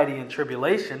society in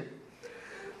tribulation,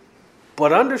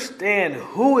 but understand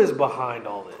who is behind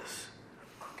all this.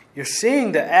 You're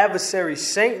seeing the adversary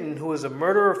Satan, who is a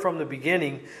murderer from the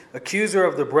beginning, accuser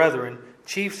of the brethren,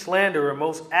 chief slanderer,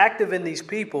 most active in these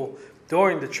people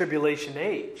during the tribulation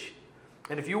age.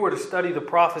 And if you were to study the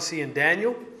prophecy in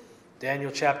Daniel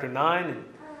chapter 9, and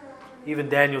even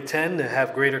Daniel 10, to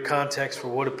have greater context for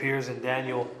what appears in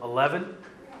Daniel 11,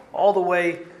 all the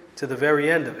way to the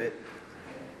very end of it,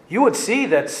 you would see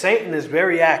that Satan is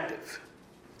very active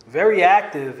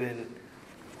in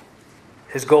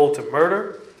his goal to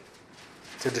murder,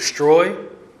 to destroy,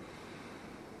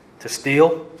 to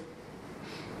steal.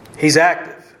 He's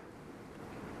active.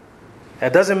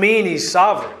 That doesn't mean he's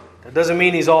sovereign. That doesn't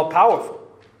mean he's all powerful.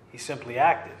 He's simply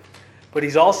active. But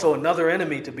he's also another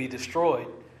enemy to be destroyed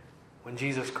when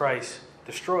Jesus Christ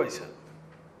destroys him.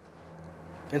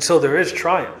 And so there is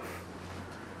triumph.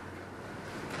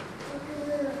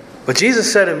 But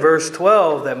Jesus said in verse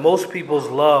 12 that most people's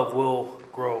love will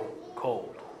grow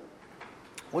cold.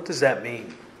 What does that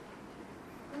mean?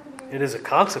 It is a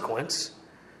consequence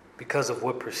because of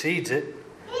what precedes it.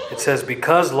 It says,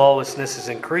 because lawlessness is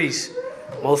increased,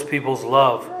 most people's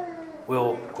love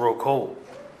will grow cold.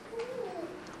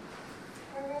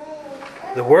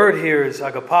 The word here is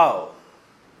agapao,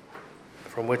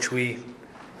 from which we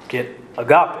get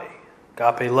agape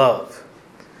love.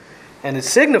 And it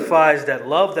signifies that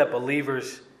love that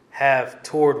believers have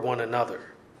toward one another.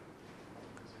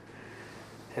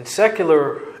 And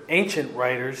secular ancient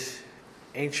writers,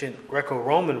 ancient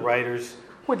Greco-Roman writers,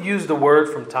 would use the word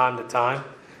from time to time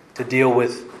to deal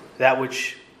with that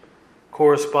which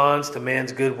corresponds to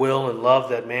man's goodwill and love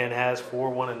that man has for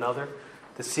one another,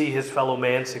 to see his fellow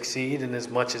man succeed in as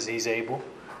much as he's able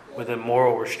within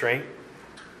moral restraint.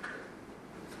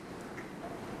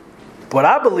 But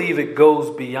I believe it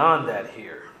goes beyond that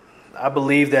here. I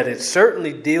believe that it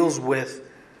certainly deals with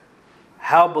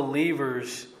how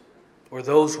believers, or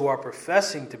those who are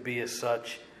professing to be as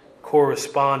such,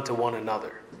 correspond to one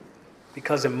another.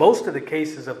 Because in most of the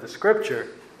cases of the scripture,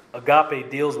 agape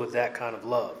deals with that kind of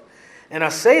love. And I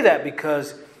say that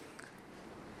because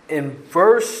in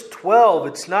verse 12,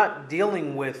 it's not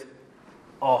dealing with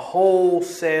a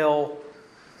wholesale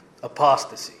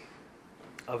apostasy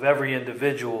of every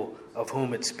individual of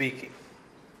whom it's speaking.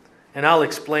 And I'll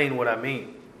explain what I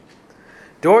mean.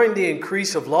 During the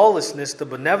increase of lawlessness, the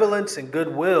benevolence and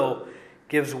goodwill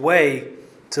gives way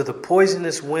to the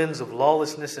poisonous winds of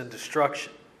lawlessness and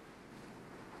destruction.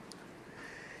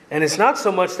 And it's not so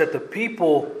much that the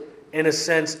people, in a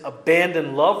sense,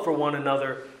 abandon love for one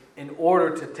another in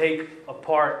order to take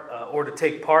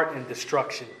part in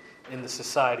destruction in the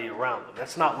society around them.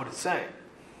 That's not what it's saying.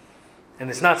 And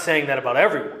it's not saying that about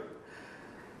everyone.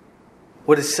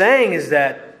 What it's saying is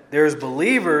that there's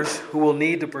believers who will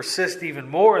need to persist even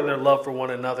more in their love for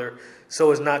one another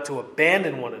so as not to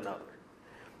abandon one another,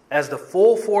 as the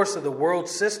full force of the world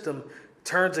system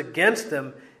turns against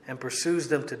them and pursues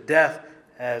them to death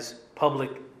as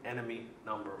public enemy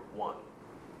number one.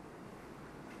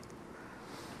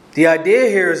 The idea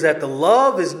here is that the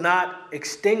love is not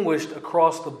extinguished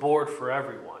across the board for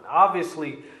everyone.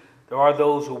 Obviously, there are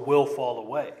those who will fall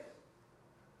away.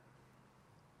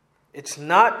 It's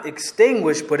not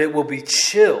extinguished, but it will be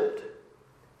chilled.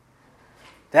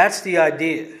 That's the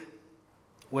idea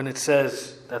when it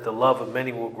says that the love of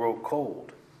many will grow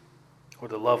cold, or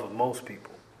the love of most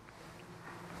people.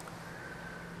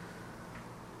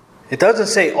 It doesn't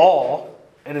say all,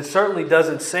 and it certainly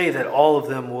doesn't say that all of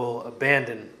them will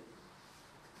abandon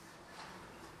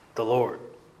the Lord.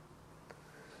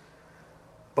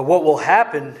 But what will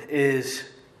happen is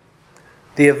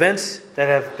the events that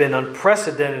have been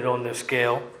unprecedented on their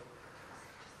scale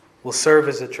will serve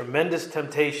as a tremendous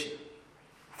temptation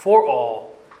for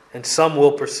all, and some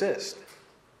will persist.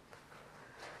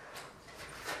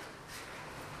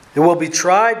 It will be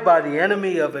tried by the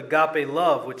enemy of agape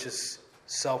love, which is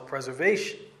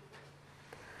self-preservation.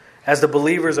 As the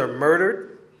believers are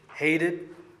murdered, hated,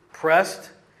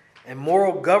 pressed, and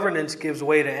moral governance gives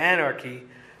way to anarchy,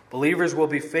 believers will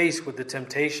be faced with the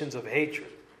temptations of hatred,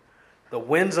 the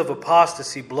winds of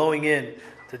apostasy blowing in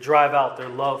to drive out their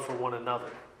love for one another.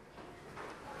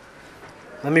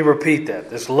 Let me repeat that.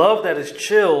 This love that is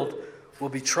chilled will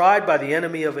be tried by the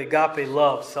enemy of agape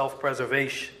love,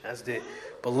 self-preservation. As the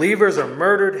believers are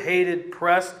murdered, hated,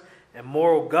 pressed, and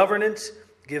moral governance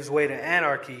gives way to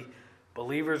anarchy,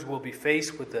 believers will be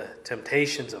faced with the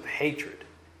temptations of hatred,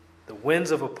 the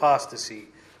winds of apostasy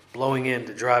blowing in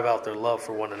to drive out their love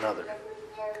for one another.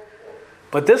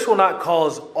 But this will not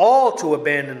cause all to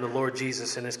abandon the Lord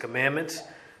Jesus and his commandments,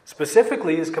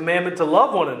 Specifically, his commandment to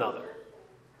love one another,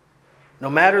 no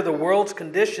matter the world's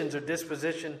conditions or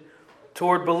disposition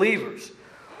toward believers.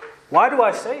 Why do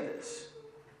I say this?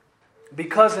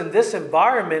 Because in this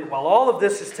environment, while all of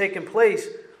this is taking place,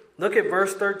 look at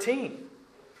verse 13.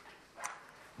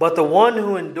 But the one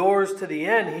who endures to the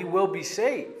end, he will be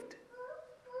saved.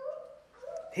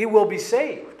 He will be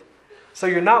saved. So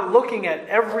you're not looking at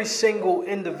every single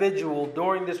individual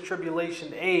during this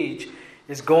tribulation age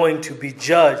is going to be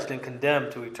judged and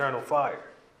condemned to eternal fire.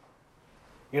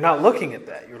 You're not looking at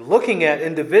that. You're looking at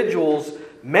individuals,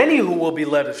 many who will be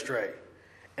led astray.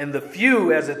 And the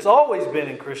few, as it's always been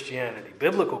in Christianity,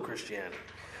 biblical Christianity,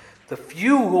 the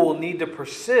few who will need to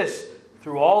persist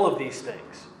through all of these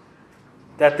things.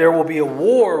 That there will be a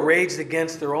war waged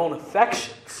against their own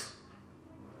affections.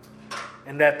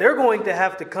 And that they're going to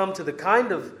have to come to the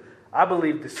kind of, I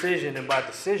believe, decision, and by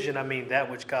decision I mean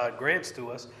that which God grants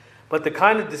to us, but the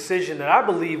kind of decision that I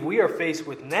believe we are faced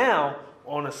with now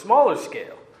on a smaller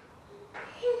scale.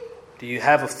 Do you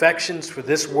have affections for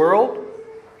this world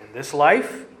and this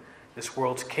life, this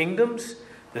world's kingdoms,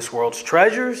 this world's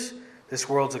treasures, this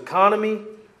world's economy?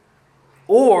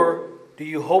 Or do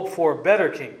you hope for a better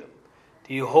kingdom?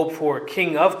 Do you hope for a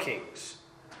King of Kings?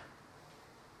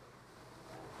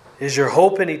 Is your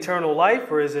hope in eternal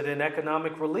life, or is it in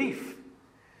economic relief?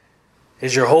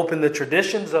 Is your hope in the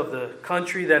traditions of the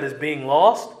country that is being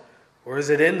lost, or is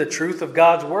it in the truth of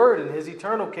God's word and his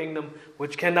eternal kingdom,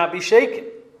 which cannot be shaken?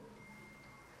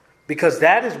 Because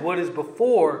that is what is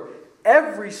before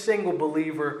every single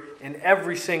believer in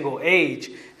every single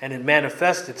age, and it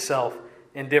manifests itself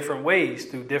in different ways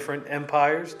through different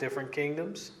empires, different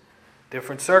kingdoms,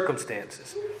 different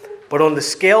circumstances. But on the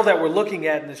scale that we're looking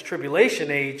at in this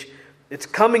tribulation age, it's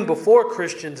coming before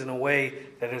Christians in a way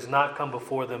that has not come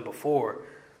before them before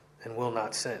and will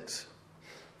not since.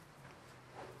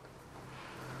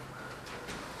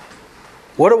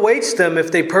 What awaits them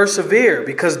if they persevere?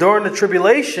 Because during the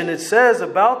tribulation, it says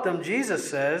about them, Jesus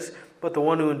says, but the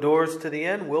one who endures to the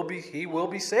end will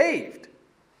be saved.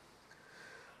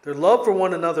 Their love for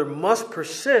one another must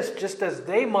persist just as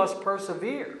they must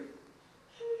persevere.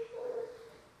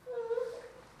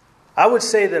 I would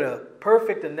say that a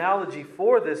perfect analogy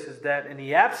for this is that in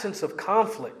the absence of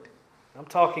conflict, I'm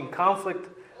talking conflict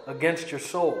against your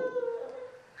soul,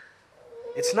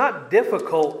 it's not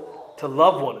difficult to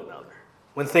love one another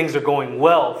when things are going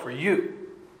well for you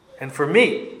and for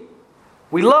me.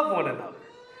 We love one another.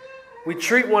 We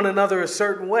treat one another a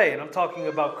certain way, and I'm talking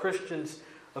about Christians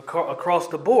across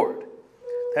the board.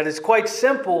 That it's quite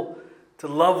simple to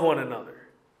love one another,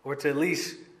 or to at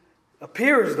least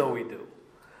appear as though we do.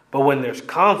 But when there's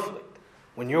conflict,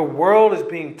 when your world is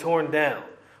being torn down,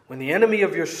 when the enemy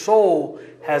of your soul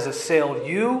has assailed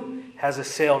you, has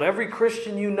assailed every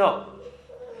Christian you know,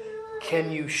 can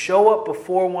you show up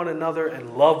before one another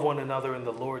and love one another in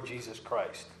the Lord Jesus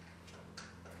Christ?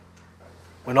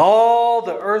 When all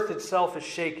the earth itself is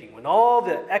shaking, when all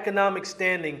the economic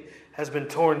standing has been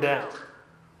torn down,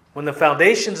 when the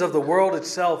foundations of the world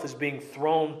itself is being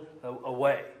thrown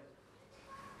away,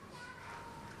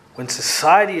 when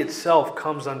society itself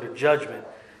comes under judgment,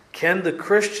 can the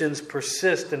Christians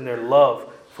persist in their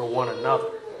love for one another?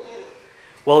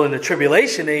 Well, in the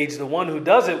tribulation age, the one who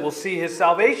does it will see his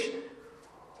salvation.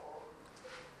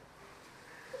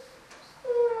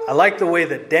 I like the way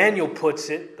that Daniel puts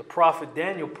it, the prophet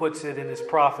Daniel puts it in his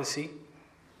prophecy.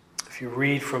 If you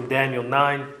read from Daniel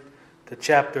 9 to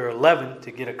chapter 11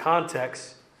 to get a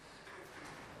context,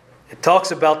 it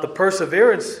talks about the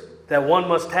perseverance that one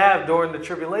must have during the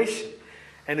tribulation.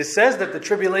 And it says that the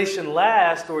tribulation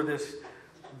lasts, or this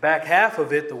back half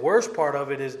of it, the worst part of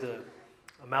it is the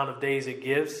amount of days it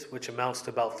gives, which amounts to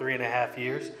about 3.5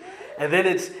 years. And then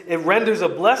it renders a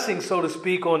blessing, so to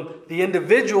speak, on the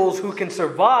individuals who can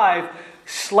survive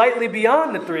slightly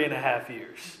beyond the 3.5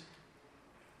 years.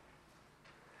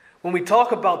 When we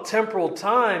talk about temporal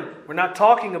time, we're not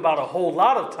talking about a whole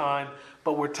lot of time,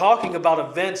 but we're talking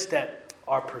about events that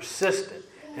are persistent.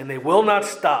 And they will not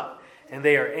stop. And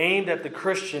they are aimed at the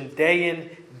Christian day in,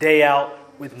 day out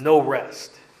with no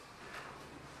rest.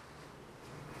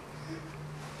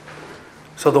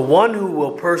 So the one who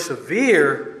will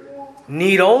persevere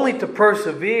need only to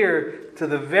persevere to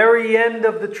the very end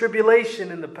of the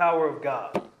tribulation in the power of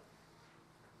God.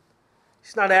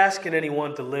 He's not asking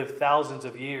anyone to live thousands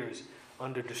of years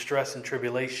under distress and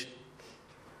tribulation.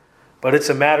 But it's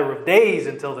a matter of days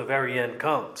until the very end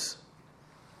comes.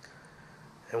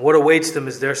 And what awaits them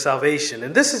is their salvation.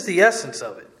 And this is the essence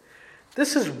of it.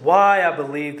 This is why I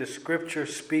believe the Scripture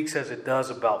speaks as it does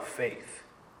about faith.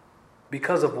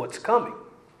 Because of what's coming.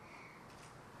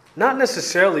 Not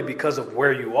necessarily because of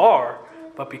where you are,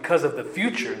 but because of the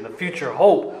future and the future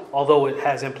hope, although it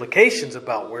has implications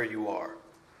about where you are.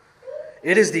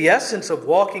 It is the essence of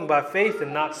walking by faith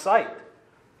and not sight,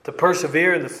 to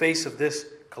persevere in the face of this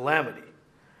calamity.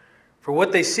 For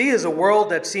what they see is a world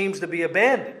that seems to be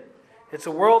abandoned. It's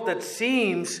a world that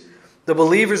seems the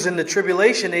believers in the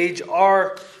tribulation age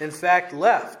are, in fact,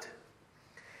 left.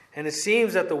 And it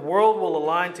seems that the world will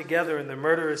align together in their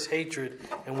murderous hatred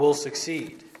and will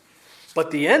succeed.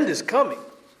 But the end is coming.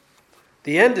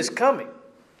 The end is coming.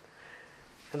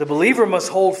 And the believer must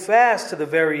hold fast to the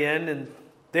very end, and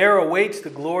there awaits the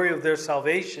glory of their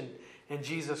salvation in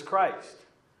Jesus Christ.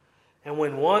 And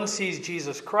when one sees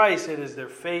Jesus Christ, it is their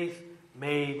faith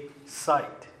made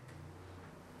sight.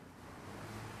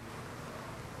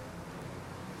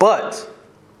 But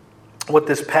what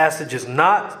this passage is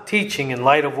not teaching, in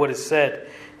light of what is said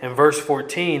in verse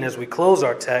 14 as we close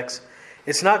our text,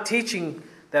 it's not teaching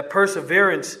that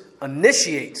perseverance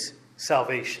initiates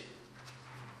salvation.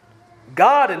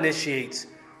 God initiates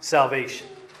salvation.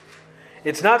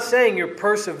 It's not saying your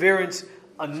perseverance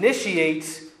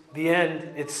initiates the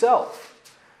end itself.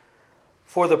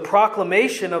 For the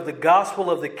proclamation of the gospel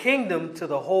of the kingdom to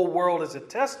the whole world as a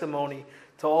testimony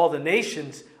to all the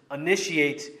nations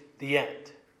initiates the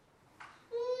end.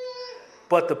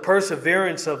 But the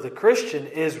perseverance of the Christian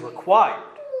is required.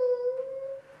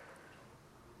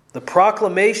 The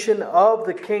proclamation of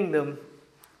the kingdom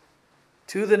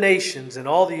to the nations and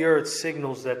all the earth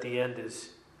signals that the end is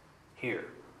here.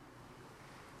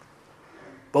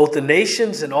 Both the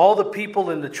nations and all the people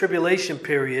in the tribulation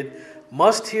period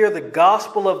must hear the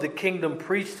gospel of the kingdom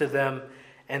preached to them,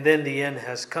 and then the end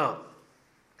has come.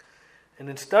 And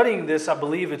in studying this, I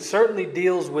believe it certainly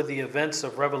deals with the events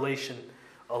of Revelation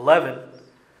 11,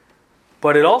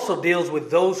 but it also deals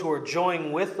with those who are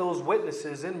joining with those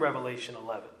witnesses in Revelation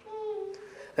 11.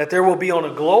 That there will be on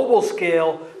a global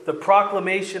scale the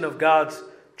proclamation of God's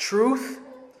truth,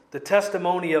 the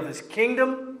testimony of His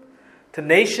kingdom to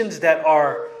nations that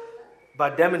are, by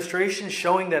demonstration,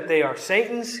 showing that they are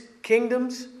Satan's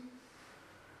kingdoms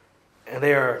and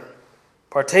they are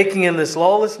partaking in this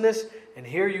lawlessness. And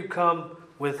here you come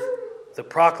with the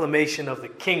proclamation of the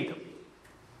kingdom.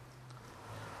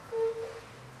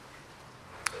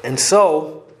 And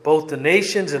so, both the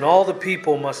nations and all the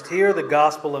people must hear the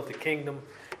gospel of the kingdom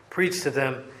preached to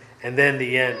them, and then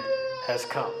the end has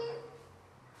come.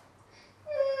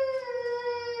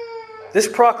 This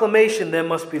proclamation then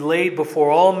must be laid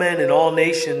before all men and all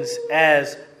nations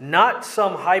as not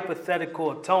some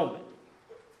hypothetical atonement,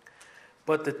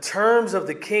 but the terms of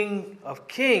the King of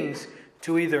Kings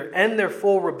to either end their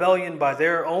full rebellion by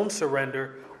their own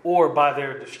surrender or by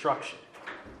their destruction.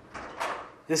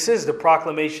 This is the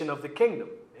proclamation of the kingdom.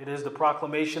 It is the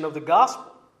proclamation of the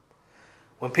gospel.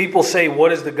 When people say,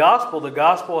 what is the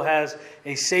gospel has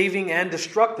a saving and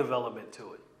destructive element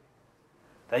to it.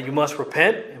 That you must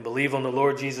repent and believe on the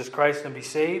Lord Jesus Christ and be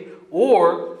saved,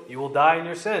 or you will die in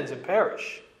your sins and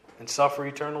perish and suffer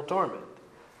eternal torment.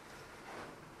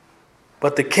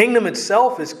 But the kingdom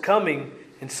itself is coming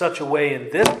in such a way in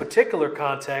this particular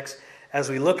context, as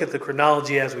we look at the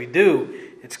chronology as we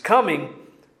do, it's coming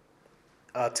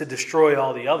to destroy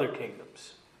all the other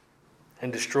kingdoms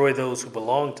and destroy those who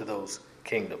belong to those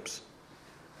kingdoms.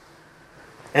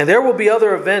 And there will be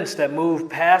other events that move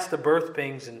past the birth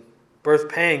pangs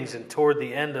and toward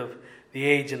the end of the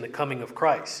age and the coming of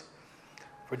Christ.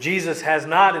 For Jesus has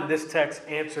not in this text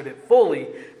answered it fully,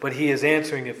 but He is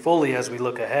answering it fully as we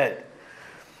look ahead.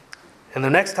 And the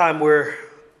next time we're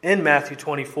in Matthew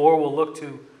 24, we'll look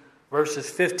to verses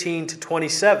 15 to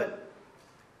 27.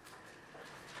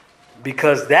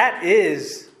 Because that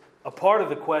is a part of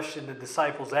the question the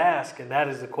disciples ask, and that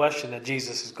is the question that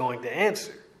Jesus is going to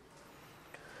answer.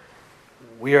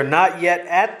 We are not yet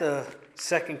at the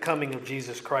second coming of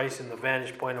Jesus Christ in the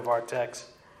vantage point of our text,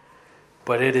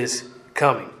 but it is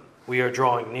coming. We are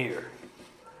drawing near.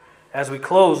 As we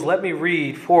close, let me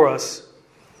read for us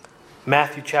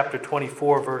Matthew chapter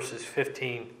 24, verses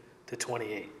 15 to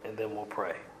 28, and then we'll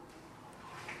pray.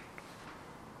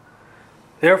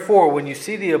 Therefore, when you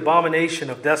see the abomination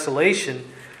of desolation,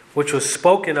 which was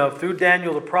spoken of through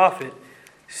Daniel the prophet,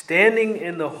 standing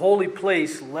in the holy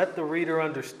place, let the reader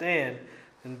understand.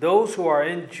 And those who are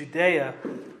in Judea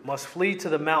must flee to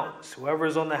the mountains. Whoever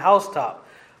is on the housetop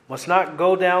must not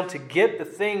go down to get the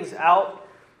things out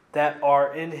that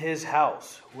are in his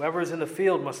house. Whoever is in the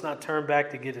field must not turn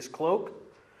back to get his cloak.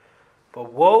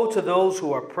 But woe to those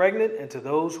who are pregnant and to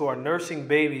those who are nursing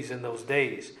babies in those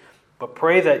days. But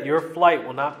pray that your flight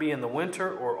will not be in the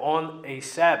winter or on a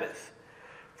Sabbath.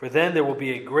 For then there will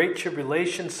be a great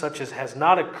tribulation such as has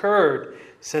not occurred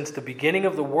since the beginning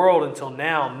of the world until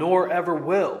now, nor ever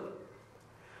will.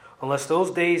 Unless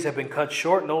those days have been cut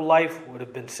short, no life would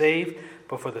have been saved.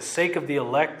 But for the sake of the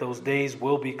elect, those days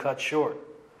will be cut short.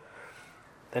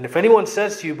 Then if anyone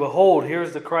says to you, behold, here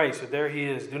is the Christ, or there he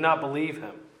is, do not believe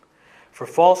him. For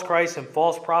false Christs and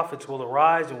false prophets will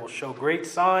arise and will show great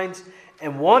signs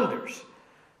and wonders,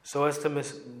 so as to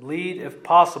mislead, if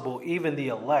possible, even the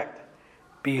elect.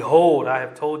 Behold, I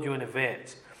have told you in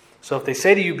advance. So if they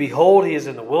say to you, behold, he is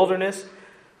in the wilderness,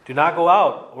 do not go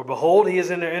out. Or behold, he is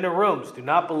in their inner rooms, do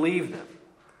not believe them.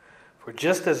 For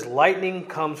just as lightning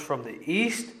comes from the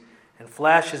east and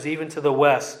flashes even to the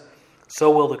west, so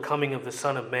will the coming of the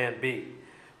Son of Man be.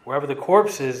 Wherever the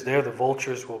corpse is, there the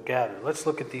vultures will gather. Let's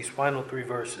look at these final 3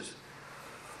 verses.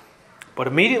 But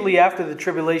immediately after the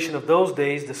tribulation of those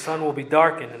days, the sun will be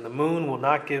darkened, and the moon will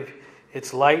not give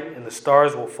its light, and the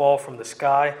stars will fall from the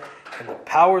sky, and the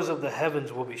powers of the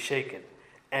heavens will be shaken.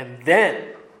 And then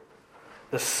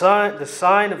the sign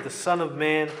of the Son of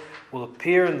Man will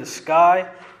appear in the sky,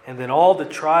 and then all the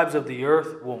tribes of the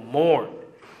earth will mourn,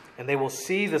 and they will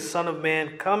see the Son of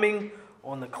Man coming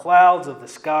on the clouds of the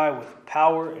sky with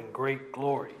power and great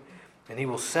glory. And he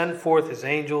will send forth his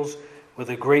angels with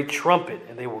a great trumpet,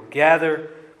 and they will gather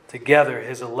together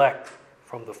his elect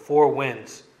from the 4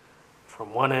 winds,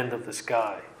 from one end of the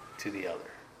sky to the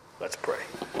other. Let's pray.